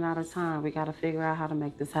kind of running out of time. We got to figure out how to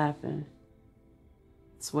make this happen.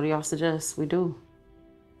 So what do y'all suggest we do?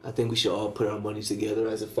 I think we should all put our money together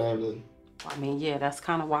as a family. I mean, yeah, that's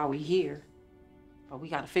kind of why we here. But we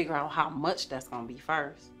got to figure out how much that's going to be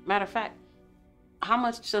first. Matter of fact, how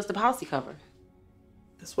much does the policy cover?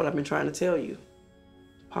 That's what I've been trying to tell you.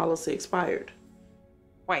 The policy expired.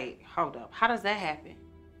 Wait, hold up. How does that happen?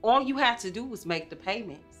 All you had to do was make the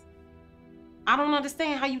payments. I don't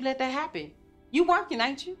understand how you let that happen. You working,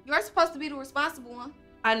 ain't you? You're supposed to be the responsible one.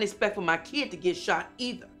 I didn't expect for my kid to get shot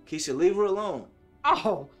either. Keisha, leave her alone.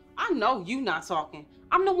 Oh, I know you not talking.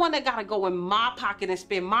 I'm the one that gotta go in my pocket and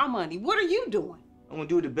spend my money. What are you doing? I'm gonna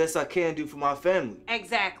do the best I can do for my family.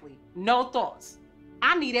 Exactly. No thoughts.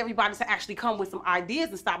 I need everybody to actually come with some ideas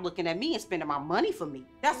and stop looking at me and spending my money for me.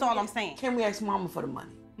 That's all I'm saying. Can we ask Mama for the money?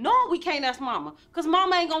 No, we can't ask Mama, because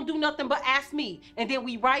Mama ain't gonna do nothing but ask me, and then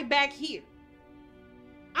we right back here.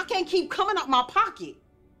 I can't keep coming up my pocket.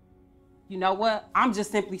 You know what? I'm just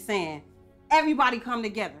simply saying, everybody come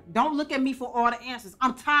together. Don't look at me for all the answers.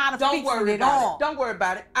 I'm tired of fixing it all. Don't worry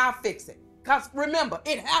about it. I'll fix it. Because remember,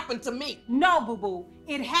 it happened to me. No, boo-boo.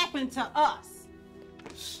 It happened to us.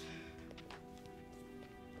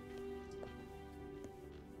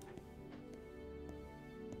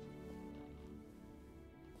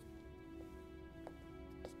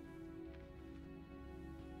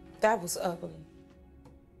 That was ugly.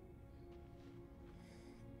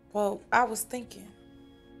 Well, I was thinking,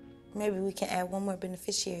 maybe we can add one more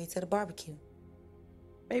beneficiary to the barbecue.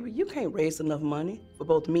 Baby, you can't raise enough money for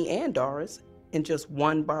both me and Doris in just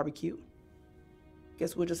one barbecue.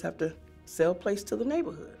 Guess we'll just have to sell place to the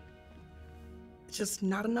neighborhood. It's just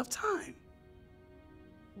not enough time.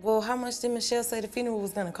 Well, how much did Michelle say the funeral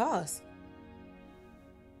was gonna cost?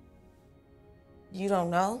 You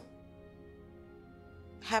don't know?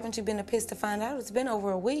 Haven't you been pissed to find out? It's been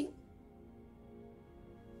over a week.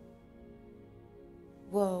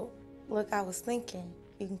 Well, look, I was thinking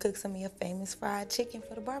you can cook some of your famous fried chicken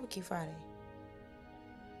for the barbecue Friday.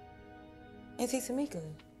 And see Tamika.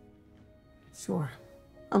 Sure.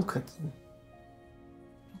 I'm cooking.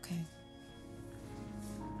 Okay.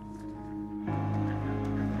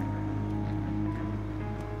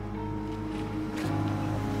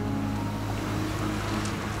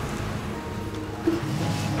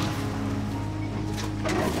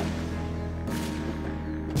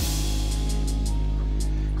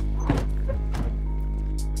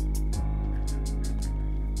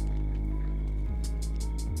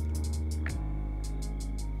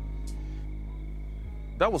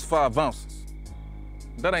 That was 5 ounces.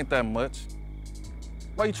 That ain't that much.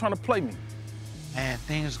 Why you trying to play me? Man,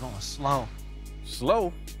 things going slow.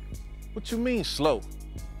 Slow? What you mean slow?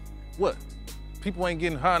 What? People ain't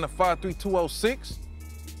getting high in the 53206?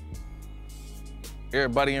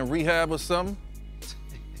 Everybody in rehab or something?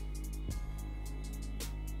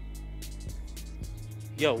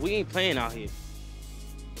 Yo, we ain't playing out here.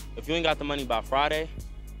 If you ain't got the money by Friday,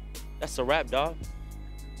 that's a wrap, dog.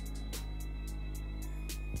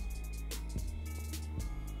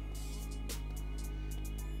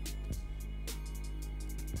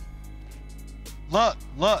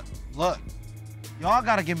 Look. Y'all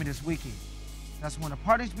gotta give me this weekend. That's when the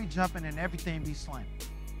parties be jumping and everything be slamming.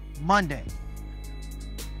 Monday.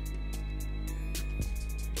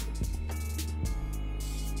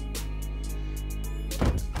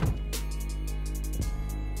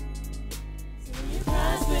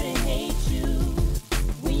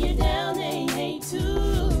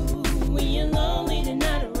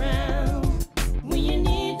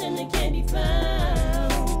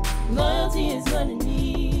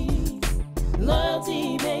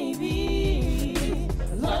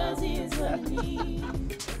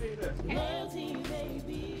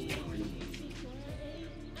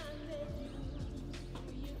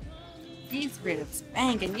 These ribs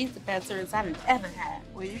banging. These are the best ribs I've ever had.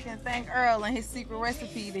 Well, you can thank Earl and his secret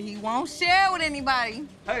recipe that he won't share with anybody.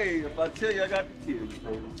 Hey, if I tell you I got the kids,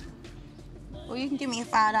 baby. Well, you can give me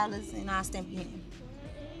 $5 and I'll stamp you in.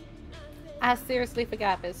 I seriously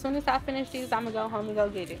forgot, but as soon as I finish these, I'm gonna go home and go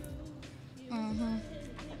get it. Mm-hmm.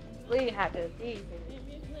 We had to eat.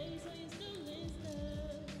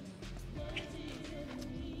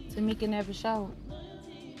 Tamika never showed.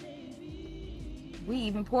 We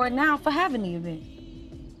even poured now for having the event.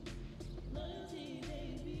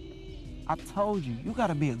 I told you, you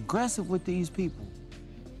gotta be aggressive with these people.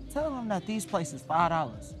 Tell them that these places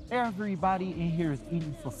 $5. Everybody in here is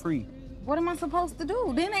eating for free. What am I supposed to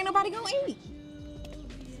do? Then ain't nobody gonna eat.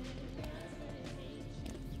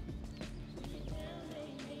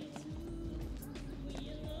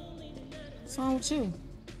 What's wrong with you?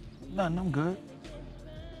 Nothing, I'm good.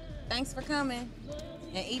 Thanks for coming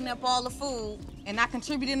and eating up all the food and not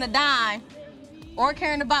contributing a dime or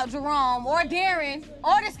caring about Jerome or Darren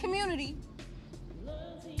or this community.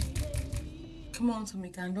 Come on,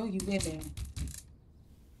 Tamika, I know you with it.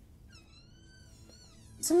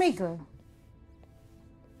 Tamika.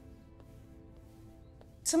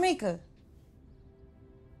 Tamika.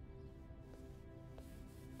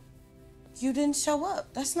 You didn't show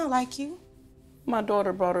up. That's not like you. My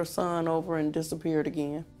daughter brought her son over and disappeared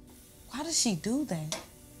again. Why does she do that?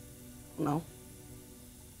 No.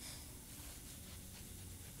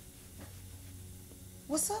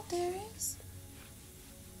 What's up, Darius?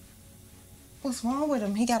 What's wrong with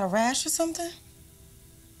him? He got a rash or something?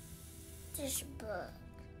 Just bug.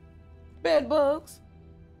 Bed bugs.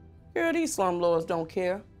 Girl, these slumlords don't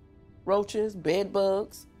care. Roaches, bed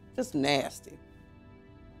bugs, just nasty.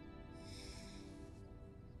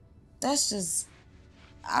 That's just,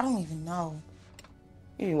 I don't even know.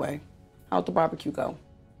 Anyway, how'd the barbecue go?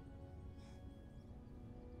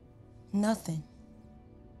 Nothing.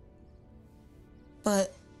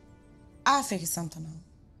 But I'll figure something out.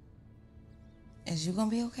 Is you gonna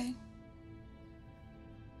be okay?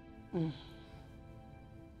 I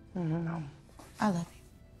don't know. I love you.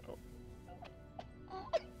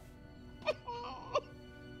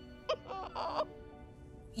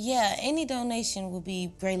 Yeah, any donation would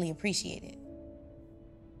be greatly appreciated.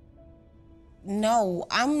 No,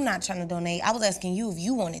 I'm not trying to donate. I was asking you if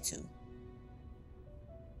you wanted to.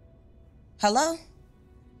 Hello?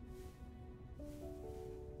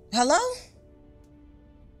 Hello?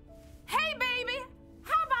 Hey, baby,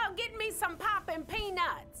 how about getting me some poppin'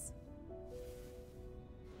 peanuts?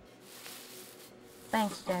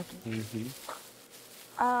 Thanks, Jackie.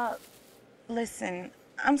 Listen,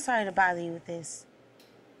 I'm sorry to bother you with this.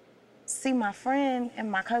 See, my friend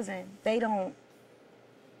and my cousin, there's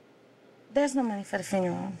no money for the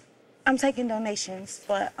funeral. I'm taking donations,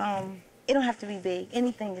 but it don't have to be big.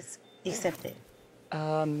 Anything is accepted.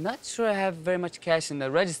 Not sure I have very much cash in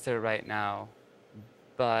the register right now,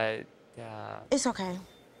 but It's okay.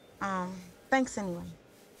 Thanks anyway.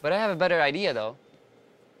 But I have a better idea, though.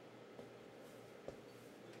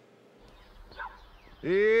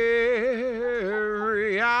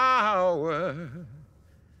 Every hour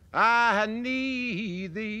I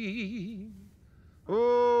need thee.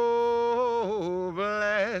 Oh,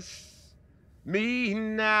 bless me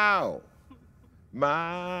now,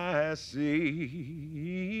 my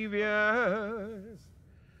Savior.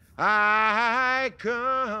 I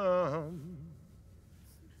come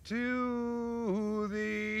to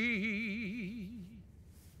thee.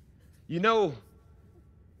 You know,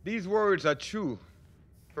 these words are true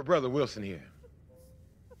for Brother Wilson here.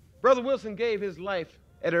 Brother Wilson gave his life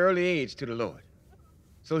at an early age to the Lord,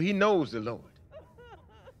 so he knows the Lord.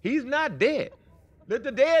 He's not dead. Let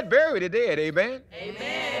the dead bury the dead, amen?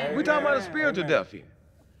 Amen. We're talking about a spiritual death here.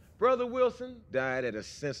 Brother Wilson died at a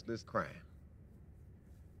senseless crime.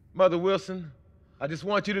 Mother Wilson, I just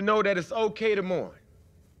want you to know that it's okay to mourn,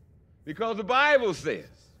 because the Bible says,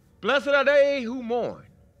 blessed are they who mourn,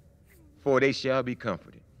 for they shall be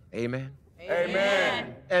comforted. Amen?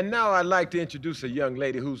 Amen. And now I'd like to introduce a young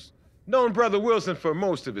lady who's known Brother Wilson for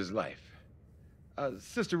most of his life.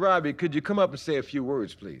 Sister Robbie, could you come up and say a few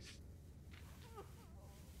words, please?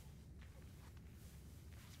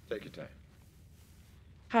 Take your time.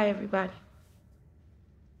 Hi, everybody.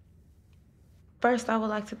 First, I would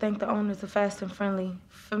like to thank the owners of Fast and Friendly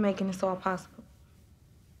for making this all possible.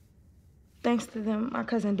 Thanks to them, my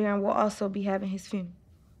cousin Darren will also be having his funeral.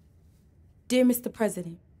 Dear Mr.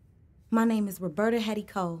 President, my name is Roberta Hattie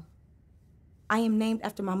Cole. I am named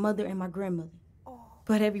after my mother and my grandmother,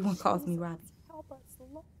 but everyone calls me Robbie.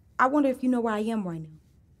 I wonder if you know where I am right now.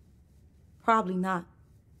 Probably not.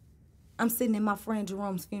 I'm sitting at my friend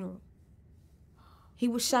Jerome's funeral. He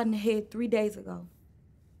was shot in the head 3 days ago.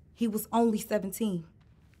 He was only 17.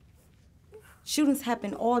 Shootings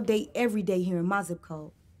happen all day, every day here in my zip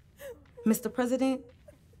code. Mr. President,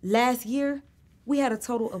 last year, we had a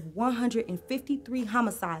total of 153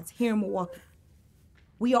 homicides here in Milwaukee.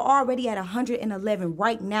 We are already at 111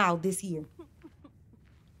 right now this year.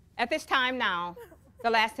 At this time now,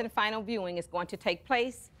 the last and final viewing is going to take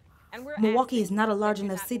place. And Milwaukee is not a large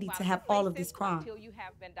enough city to have all of this crime.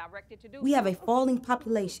 We have a falling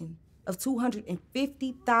population of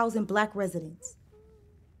 250,000 black residents.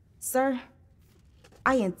 Sir,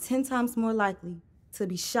 I am 10 times more likely to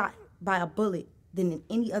be shot by a bullet than in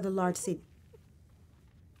any other large city.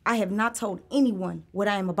 I have not told anyone what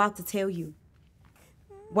I am about to tell you.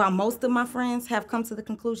 While most of my friends have come to the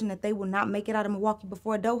conclusion that they will not make it out of Milwaukee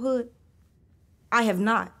before adulthood, I have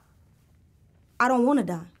not. I don't want to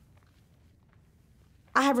die.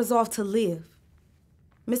 I have resolved to live.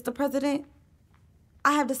 Mr. President,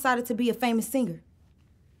 I have decided to be a famous singer.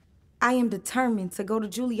 I am determined to go to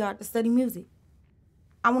Juilliard to study music.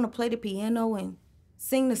 I want to play the piano and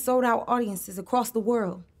sing to sold-out audiences across the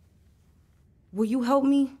world. Will you help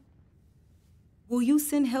me? Will you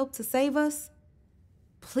send help to save us?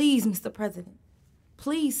 Please, Mr. President,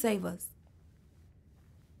 please save us.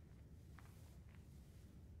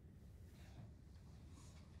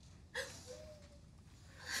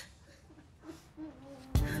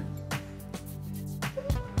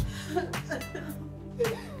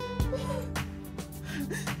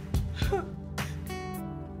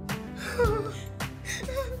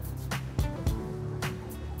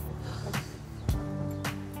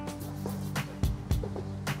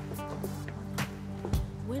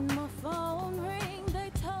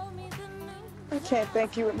 I can't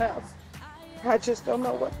thank you enough. I just don't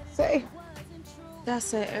know what to say. That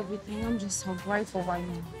said everything. I'm just so grateful right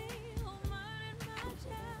now.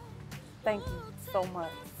 Thank you so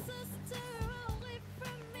much.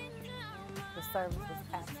 The service was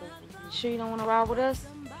absolutely beautiful. Sure you don't want to ride with us?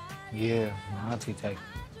 Yeah, my auntie take.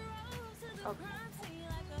 Okay.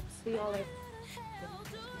 See y'all later.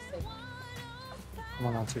 Come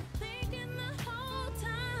on, auntie.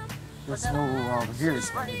 Let's move over here.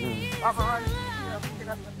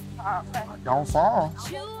 Don't fall.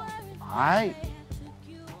 All right.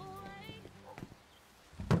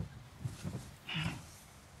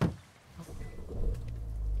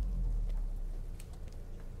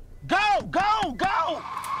 Go, go, go!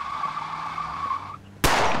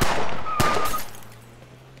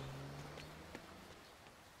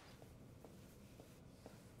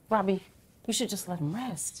 Robbie, you should just let him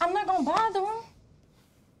rest. I'm not gonna bother him.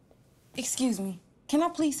 Excuse me. Can I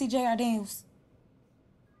please see J.R. Daniels?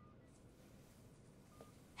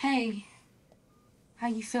 Hey. How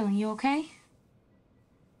you feeling? You okay?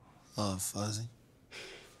 Fuzzy.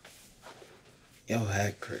 Yo,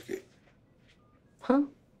 hat cricket. Huh?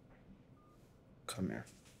 Come here.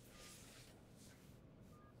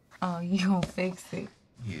 Oh, you gonna fix it?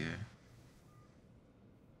 Yeah.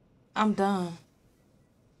 I'm done.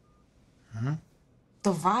 Hmm?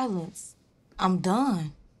 The violence. I'm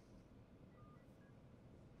done.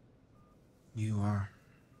 You are.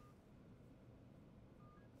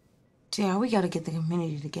 JR, we gotta get the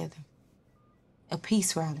community together. A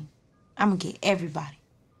peace rally. I'm gonna get everybody.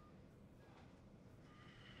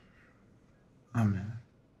 I'm in.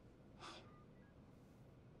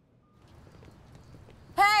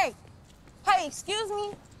 Hey! Hey, excuse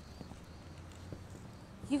me?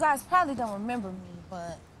 You guys probably don't remember me,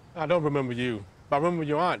 but... I don't remember you, but I remember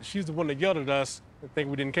your aunt. She's the one that yelled at us and think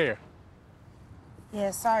we didn't care.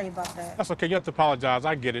 Yeah, sorry about that. That's okay, you have to apologize,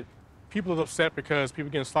 I get it. People are upset because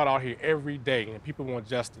people getting slaughtered out here every day and people want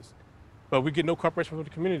justice. But we get no cooperation from the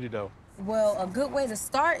community though. Well, a good way to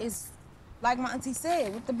start is, like my auntie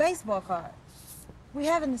said, with the baseball card.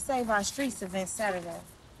 We're having the Save Our Streets event Saturday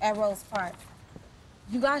at Rose Park.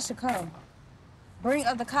 You guys should come. Bring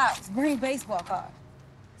other cops, bring baseball cards.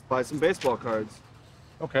 Let's buy some baseball cards.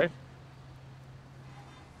 Okay.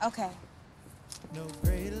 Okay. No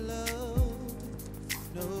greater love,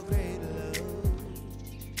 no greater love,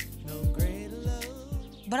 no greater love.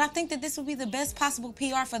 But I think that this would be the best possible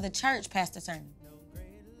PR for the church, Pastor Turner.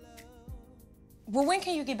 Well, when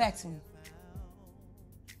can you get back to me?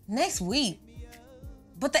 Next week.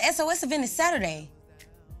 But the SOS event is Saturday.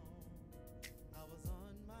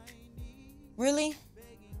 Really?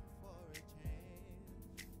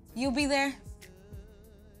 You'll be there?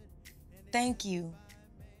 Thank you.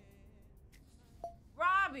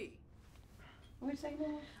 Robbie! What you say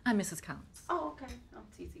now? I'm Mrs. Collins. Oh, okay. I'm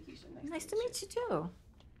TC Keisha. Nice to meet you, too.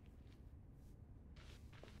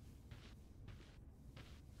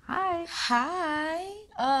 Hi. Hi.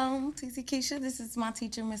 TC Keisha, this is my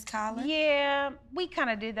teacher, Miss Collins. Yeah, we kind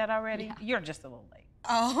of did that already. Yeah. You're just a little late.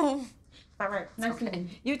 Oh. All right. Nice to meet you.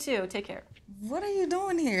 You too. Take care. What are you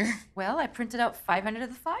doing here? Well, I printed out 500 of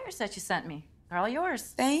the flyers that you sent me. They're all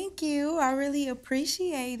yours. Thank you. I really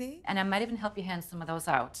appreciate it. And I might even help you hand some of those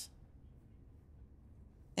out.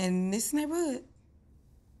 In this neighborhood?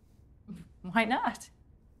 Why not?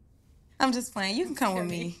 I'm just playing. You can come with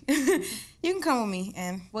me. You can come with me,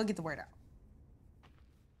 and we'll get the word out.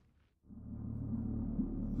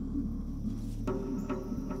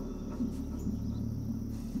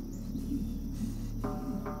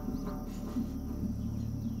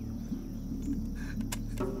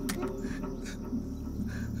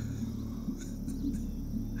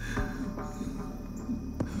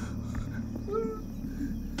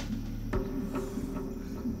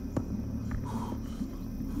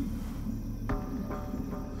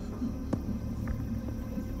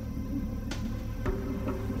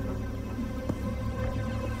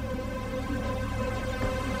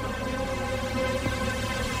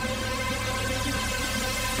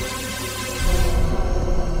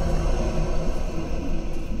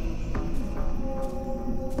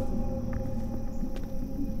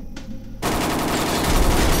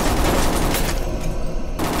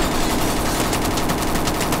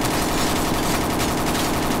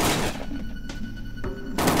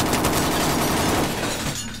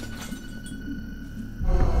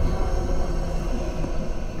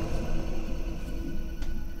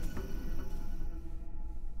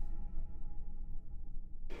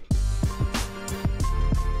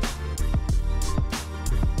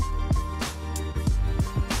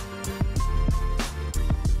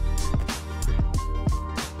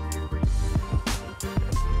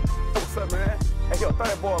 What's up, man? Hey, yo, throw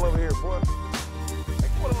that ball over here, boy.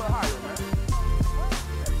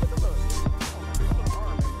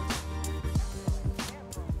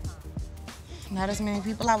 Not as many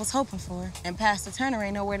people I was hoping for. And Pastor Turner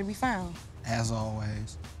ain't nowhere to be found. As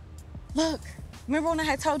always. Look, remember when I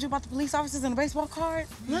had told you about the police officers and the baseball card?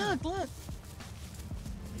 Look. How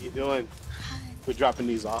you doing? Hi. We're dropping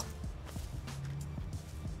these off.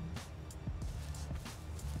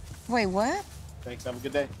 Wait, what? Thanks, have a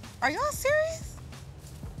good day. Are y'all serious?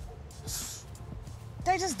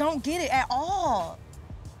 They just don't get it at all.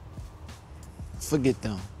 Forget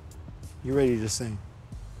them. You ready to sing?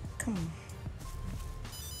 Come on.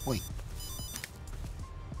 Wait.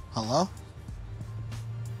 Hello?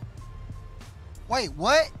 Wait,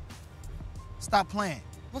 what? Stop playing.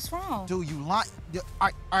 What's wrong? Dude, you lying. All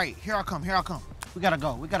right, here I come. We gotta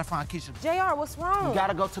go. We gotta find Keisha. JR, what's wrong? We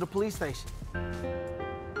gotta go to the police station.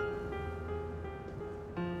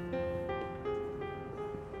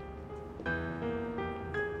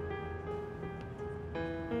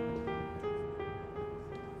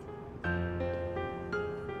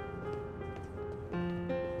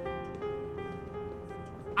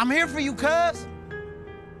 I'm here for you, cuz.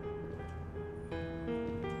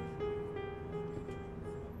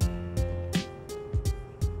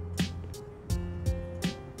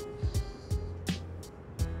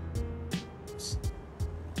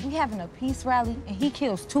 We having a peace rally and he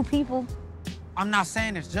kills 2 people? I'm not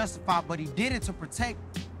saying it's justified, but he did it to protect.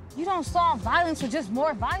 You don't solve violence with just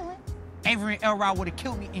more violence. Avery and Elrod would have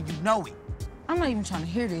killed me, and you know it. I'm not even trying to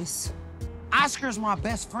hear this. Oscar's my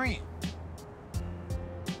best friend.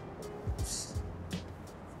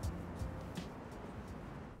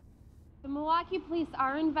 The Milwaukee police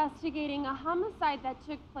are investigating a homicide that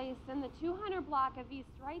took place in the 200 block of East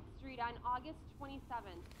Wright Street on August 27th.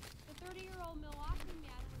 The 30-year-old Milwaukee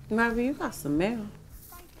man was... Marvin, you got some mail.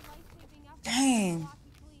 Dang,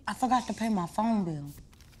 I forgot to pay my phone bill.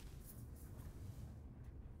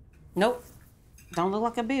 Nope, don't look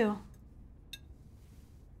like a bill.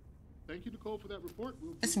 Thank you, Nicole, for that report.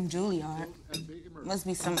 It's from Juiliard. Must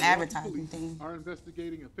be some advertising thing. Are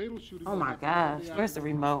investigating a fatal shooting. Oh my gosh, where's the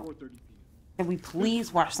remote? Can we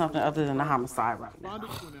please watch something other than the homicide right now?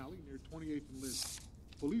 Responded to an alley near 28th and Liz.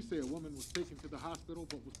 Police say a woman was taken to the hospital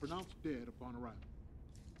but was pronounced dead upon arrival.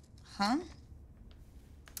 Huh?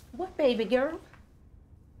 What baby girl?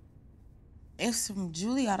 It's from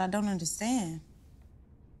Juiliard. I don't understand.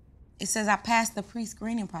 It says I passed the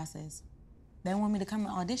pre-screening process. They want me to come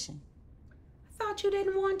and audition. I thought you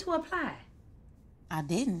didn't want to apply. I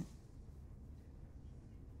didn't.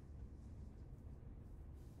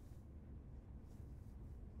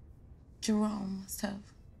 Jerome was tough.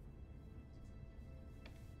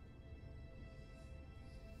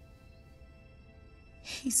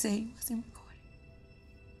 He said he wasn't recording.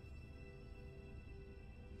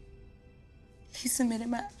 He submitted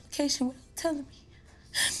my application without telling me.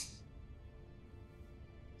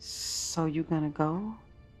 So you gonna go?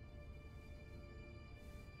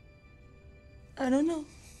 I don't know.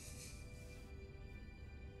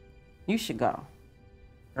 You should go.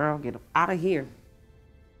 Girl, get out of here.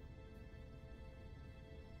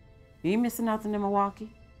 You ain't missing nothing in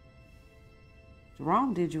Milwaukee.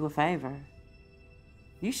 Jerome did you a favor.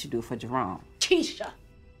 You should do it for Jerome. Keisha,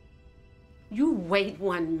 you wait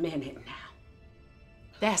 1 minute now.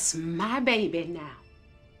 That's my baby now.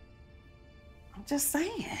 I'm just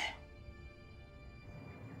saying.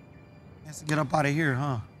 Let's get up out of here,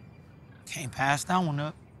 huh? Can't pass that one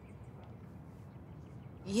up.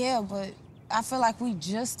 Yeah, but I feel like we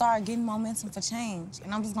just started getting momentum for change,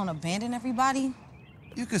 and I'm just gonna abandon everybody.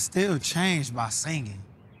 You could still change by singing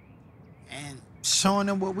and showing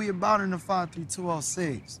them what we about in the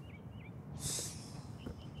 53206.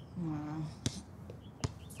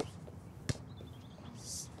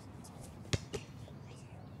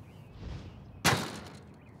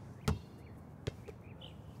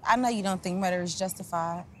 I know you don't think murder is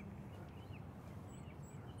justified.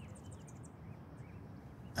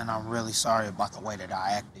 And I'm really sorry about the way that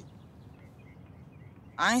I acted.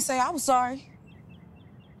 I ain't say I was sorry.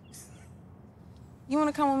 You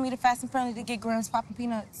wanna come with me to Fast and Friendly to get Grams popping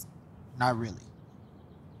peanuts? Not really.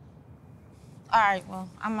 All right, well,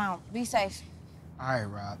 I'm out. Be safe. All right,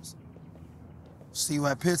 Robs. See you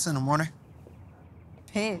at Pitts in the morning.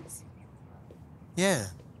 Pitts? Yeah,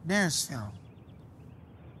 Darren's funeral.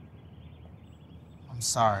 I'm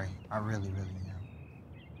sorry. I really, really am.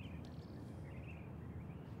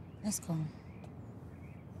 That's cool.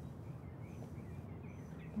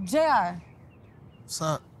 JR. What's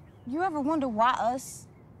up? You ever wonder why us?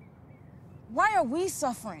 Why are we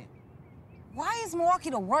suffering? Why is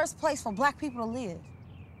Milwaukee the worst place for black people to live?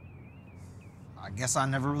 I guess I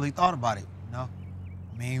never really thought about it, you know?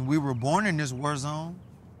 I mean, we were born in this war zone,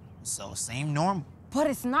 so it seemed normal. But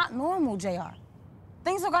it's not normal, JR.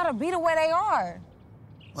 Things have gotta be the way they are.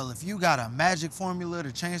 Well, if you got a magic formula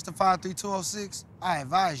to change the 53206, I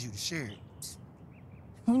advise you to share it.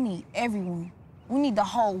 We need everyone. We need the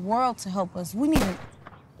whole world to help us. We need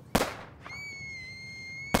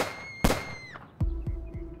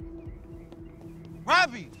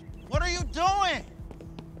Robbie, what are you doing?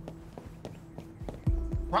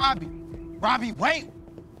 Robbie, wait!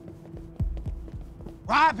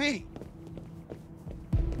 Robbie!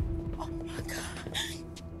 Oh my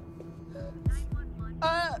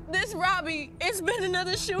God. This Robbie, it's been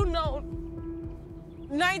another shooting on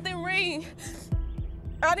 9th and Ring.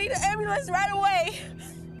 I need an ambulance right away.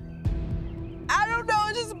 I don't know,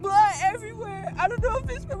 it's just blood everywhere. I don't know if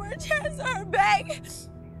it's from her chest or her back.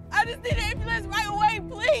 I just need an ambulance right away,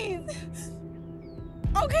 please.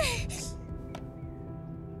 Okay.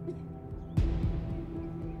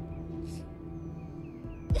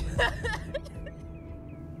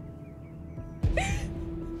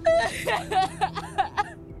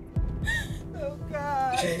 Oh,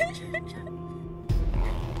 God.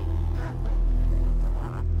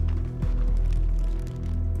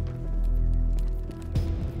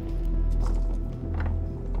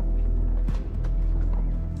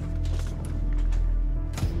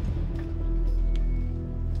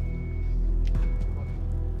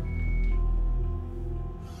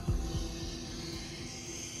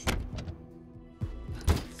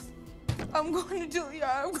 I'm going to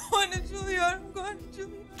Juiliard. I'm going to Juiliard. I'm going to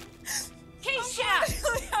Juiliard. Keisha!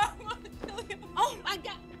 I'm going to Juiliard. Oh my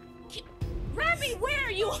God! Robbie, where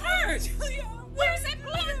are you hurt? Where's that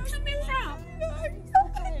blood coming from?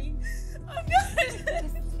 Okay.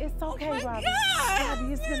 It's okay, Oh my Robbie. God.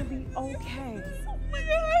 Robbie, it's gonna be okay. Oh my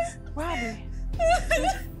God. Robbie,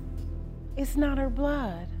 it's not her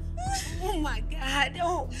blood. Oh my God!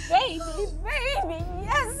 Oh, baby,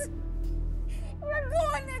 yes! You're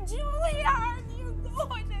going to Juiliard! You're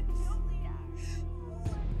going to Juiliard!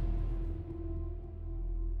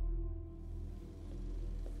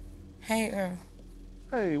 Hey, Earl.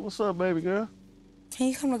 Hey, what's up, baby girl? Can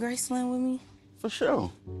you come to Graceland with me? For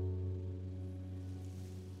sure.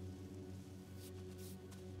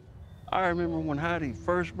 I remember when Heidi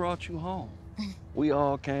first brought you home. We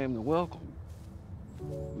all came to welcome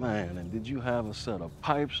you. Man, and did you have a set of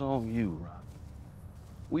pipes on you, Rob?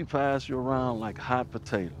 We passed you around like hot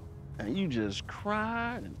potato, and you just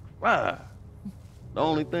cried and cried. The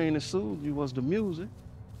only thing that soothed you was the music.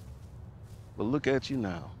 But look at you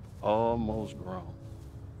now, almost grown.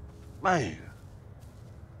 Man,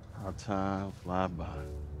 how time fly by.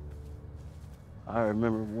 I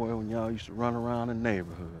remember, boy, when y'all used to run around the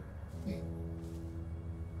neighborhood.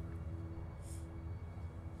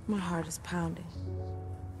 My heart is pounding.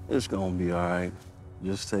 It's gonna be all right.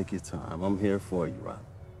 Just take your time. I'm here for you, Rob.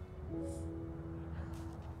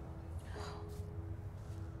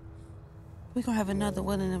 We're gonna have another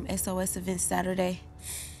one of them SOS events Saturday.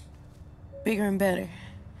 Bigger and better.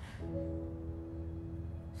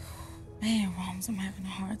 Man, Roms, I'm having a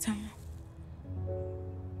hard time.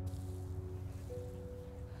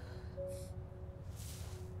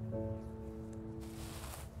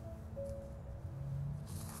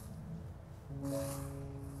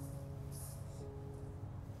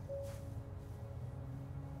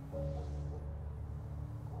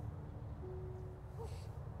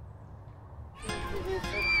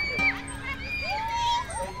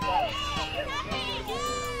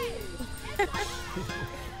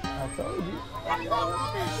 I told you.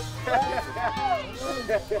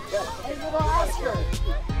 Hey, little Oscar.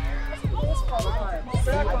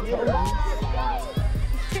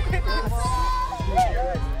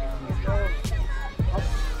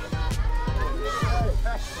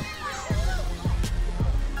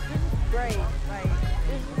 Great. Like,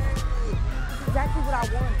 this is exactly what I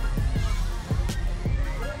wanted.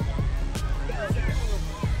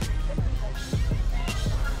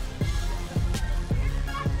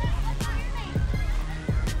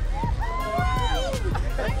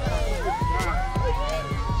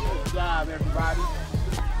 Good job, everybody.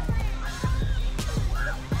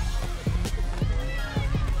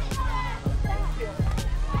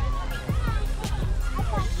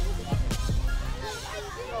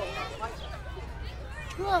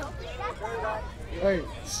 Hey,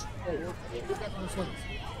 get back on the swings.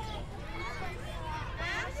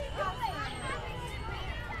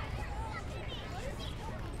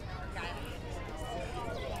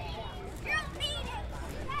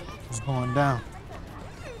 What's going down?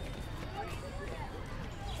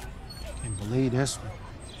 Can't believe this one.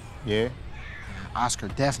 Yeah? Oscar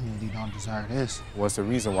definitely don't deserve this. What's the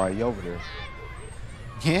reason why he over there?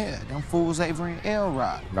 Yeah, them fools Avery and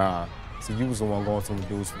Elrod. Nah. See, you was the one going to them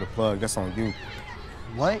dudes for the plug. That's on you.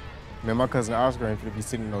 What? Man, my cousin Oscar ain't gonna be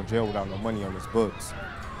sitting in no jail without no money on his books.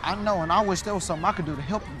 I know, and I wish there was something I could do to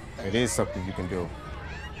help you. It is something you can do.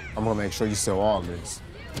 I'm gonna make sure you sell all this.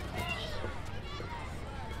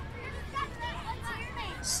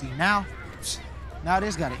 See, now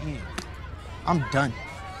this gotta end. I'm done.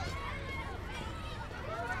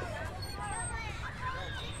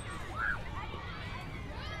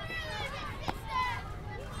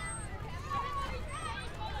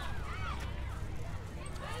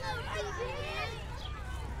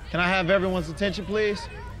 Can I have everyone's attention, please?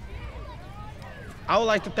 I would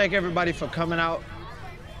like to thank everybody for coming out.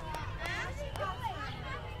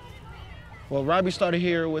 Well, Robbie started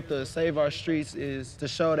here with the Save Our Streets is to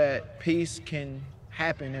show that peace can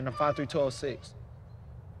happen in a 53206.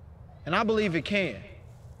 And I believe it can.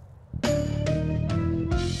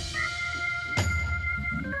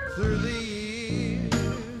 Through the years,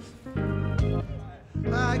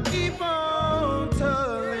 I keep on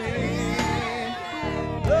telling,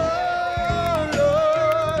 Lord,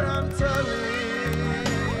 Lord, I'm telling,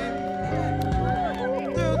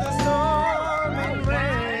 through the storm and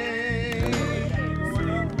rain,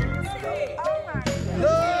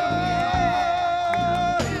 Lord,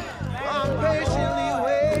 I'm patiently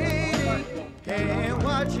waiting and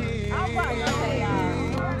watching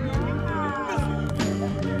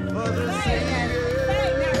for the Savior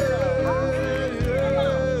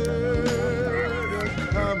to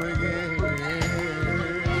come again.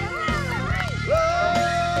 Lord,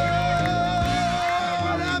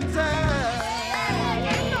 I'm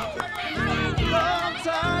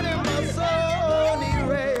tired and my soul needs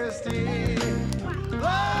resting.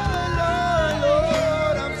 Lord, Lord,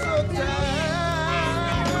 Lord, I'm so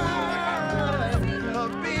tired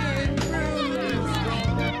of being through this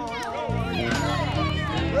storm.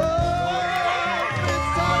 Lord, let's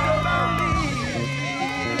talk about me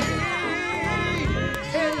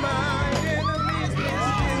and my enemies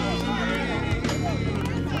misuse me.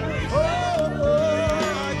 Oh,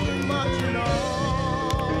 I can march it on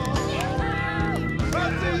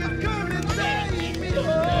until you come and take me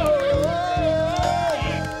home.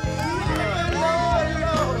 Lord,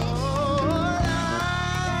 Lord,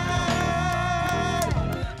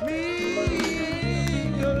 I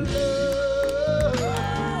need your love.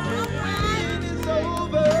 When it's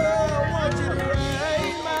over, I want you to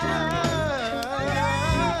write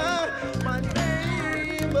my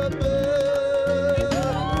name above.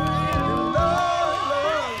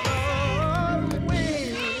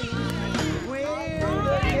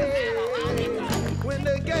 When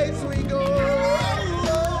the gates we go,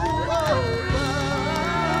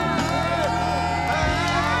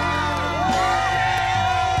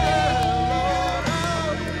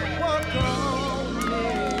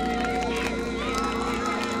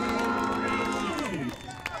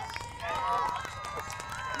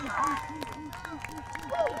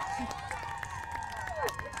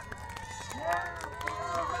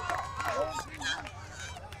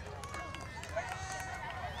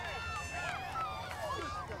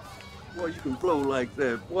 Boy, you can blow like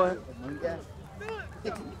that, boy.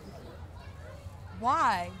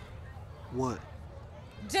 Why? What?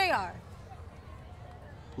 JR.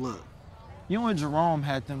 Look, you and Jerome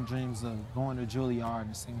had them dreams of going to Juiliard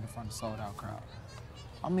and singing in front of a sold-out crowd.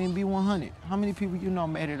 I mean, be 100. How many people you know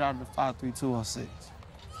made it out of the 53206?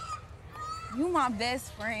 You my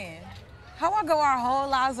best friend. How I go our whole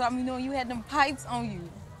lives without me knowing you had them pipes on you?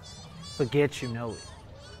 Forget you know it.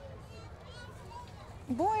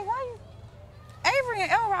 Boy, why you? Avery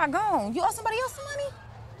and Elrod gone. You owe somebody else some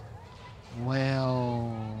money?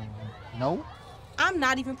 Well, no. I'm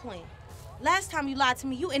not even playing. Last time you lied to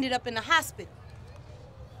me, you ended up in the hospital.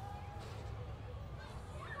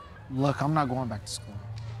 Look, I'm not going back to school.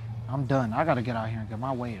 I'm done. I gotta get out here and get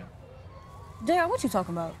my weight up. JR, what you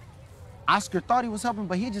talking about? Oscar thought he was helping,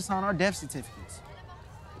 but he just signed our death certificates.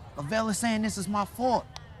 Lavelle is saying this is my fault.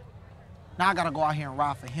 Now I gotta go out here and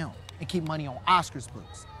ride for him and keep money on Oscar's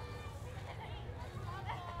books.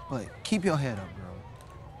 But keep your head up, bro.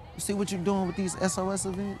 You see what you're doing with these SOS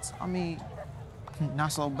events? I mean,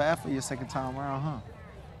 not so bad for your second time around, huh?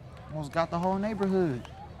 Almost got the whole neighborhood.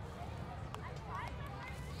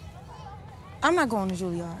 I'm not going to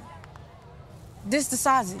Juiliard. This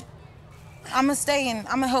decides it. I'ma stay and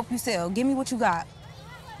I'ma help you sell. Give me what you got.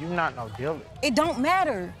 You not no dealer. It don't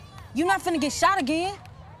matter. You not finna get shot again.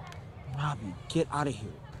 Robbie, get out of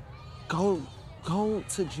here. Go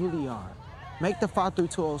to Juiliard. Make the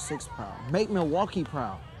 53206 proud. Make Milwaukee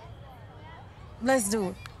proud. Let's do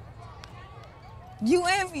it. You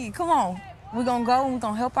and me, come on. We're gonna go and we're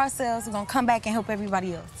gonna help ourselves. We're gonna come back and help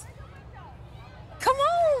everybody else. Come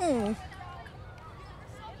on.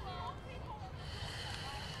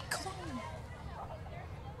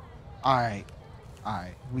 All right,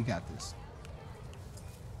 we got this.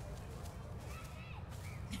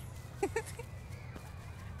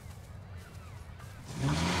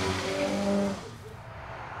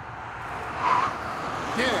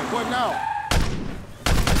 Yeah, what now?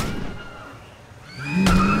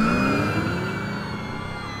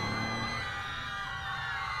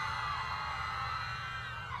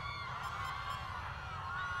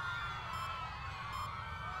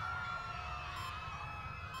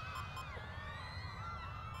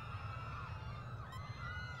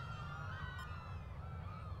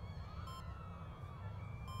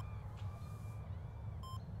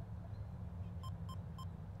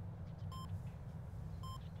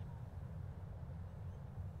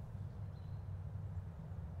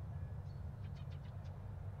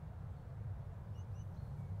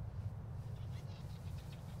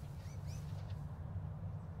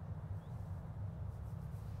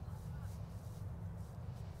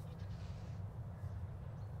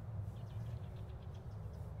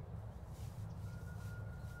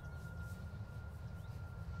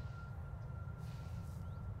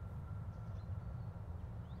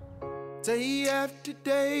 Day after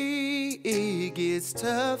day, it gets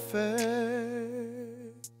tougher.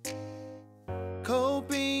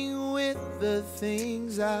 Coping with the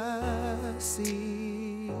things I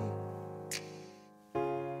see.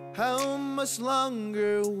 How much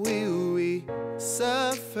longer will we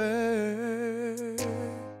suffer?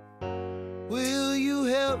 Will you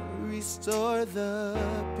help restore the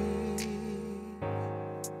peace?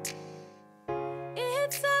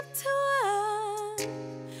 It's up to us,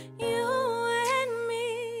 you and me.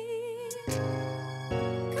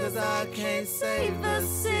 'Cause I can't save the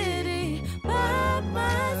city by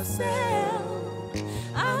myself.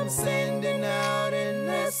 I'm sending out an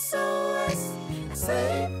SOS,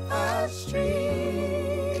 save our streets.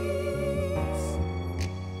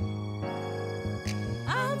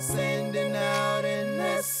 I'm sending out an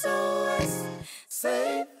SOS,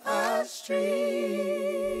 save our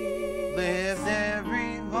streets. Lift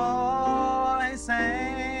every voice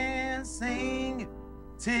and sing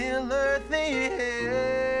till earth and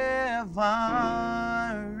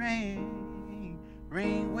heaven ring,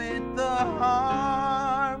 ring with the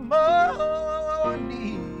harmony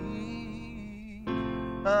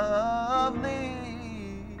of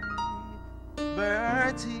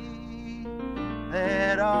liberty.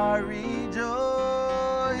 Let our rejoicing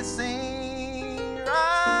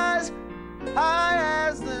rise high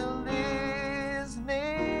as the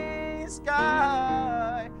listening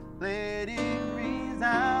sky. Let it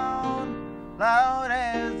resound loud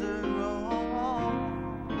as the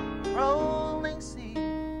rolling sea.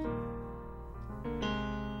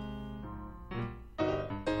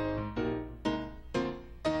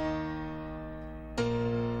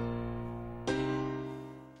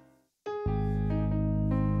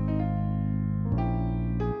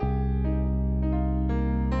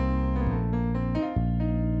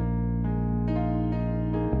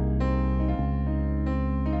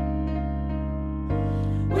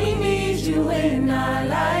 We need you in our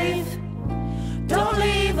life. Don't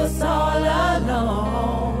leave us all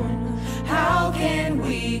alone. How can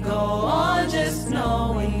we go on just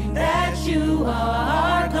knowing that you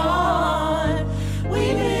are gone?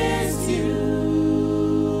 We miss you.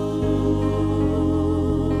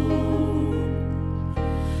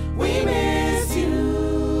 We miss you.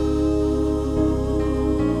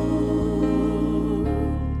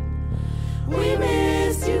 We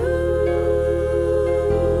miss you.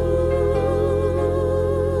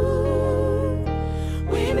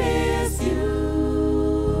 We miss you.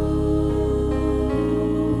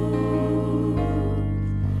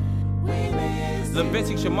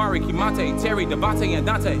 Levitic, Shamari, Kimante, Terry, Devontae, and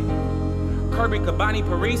Dante. Kirby, Kabani,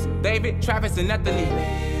 Paris, David, Travis, and Anthony.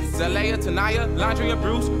 Zalea, Tanaya, Landria,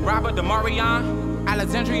 Bruce, Robert, Demarion,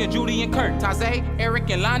 Alexandria, Judy, and Kurt, Taze, Eric,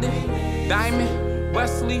 and London, Diamond,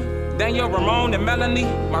 Wesley, Daniel, Ramon, and Melanie,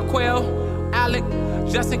 Marquel, Alec,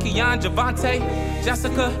 Justin, Keon, Javante,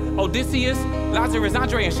 Jessica, Odysseus, Lazarus,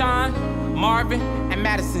 Andre, and Sean, Marvin, and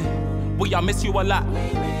Madison. We all miss you a lot.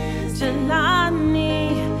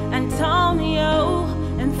 Jelani, Antonio,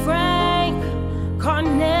 and Frank,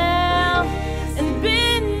 Cornell, and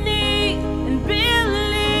Benny, and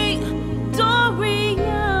Billy, Dorian,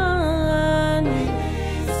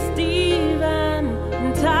 Steven,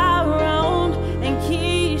 and Tyrone, and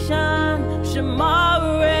Keyshawn,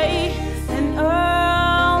 Shamari, and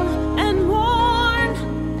Earl, and Warren,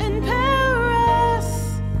 and Paris,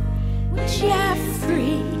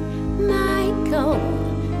 Jeffrey, Michael,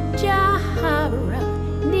 Jahara,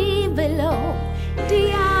 Nivelo,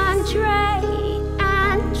 DeAndre,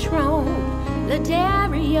 and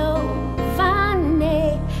Dario,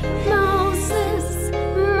 Fanny, Moses,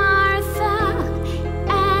 Martha,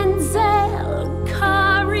 Ansel,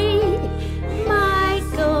 Corey,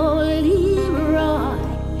 Michael, Leroy,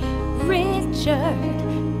 Richard,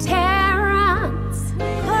 Terrence,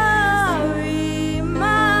 Corey,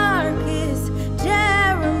 Marcus,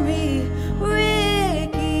 Jeremy,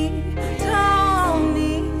 Ricky,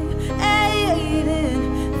 Tony, Aiden,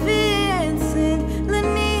 Vincent,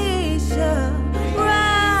 Lanisha,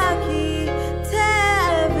 Rocky,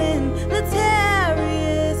 Tevin,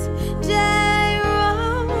 Latarius, J-Ro,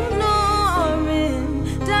 Norman,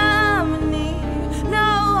 Dominique,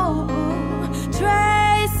 Noble,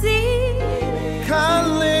 Tracy,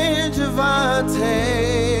 Colin, Javante,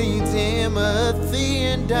 Timothy,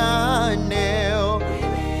 and Donnell,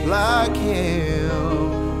 Lakim,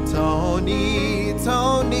 Tony,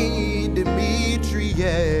 Dimitri,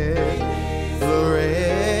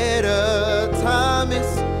 Loretta, Thomas,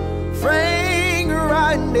 Frank,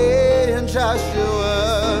 Rodney, and Joshua.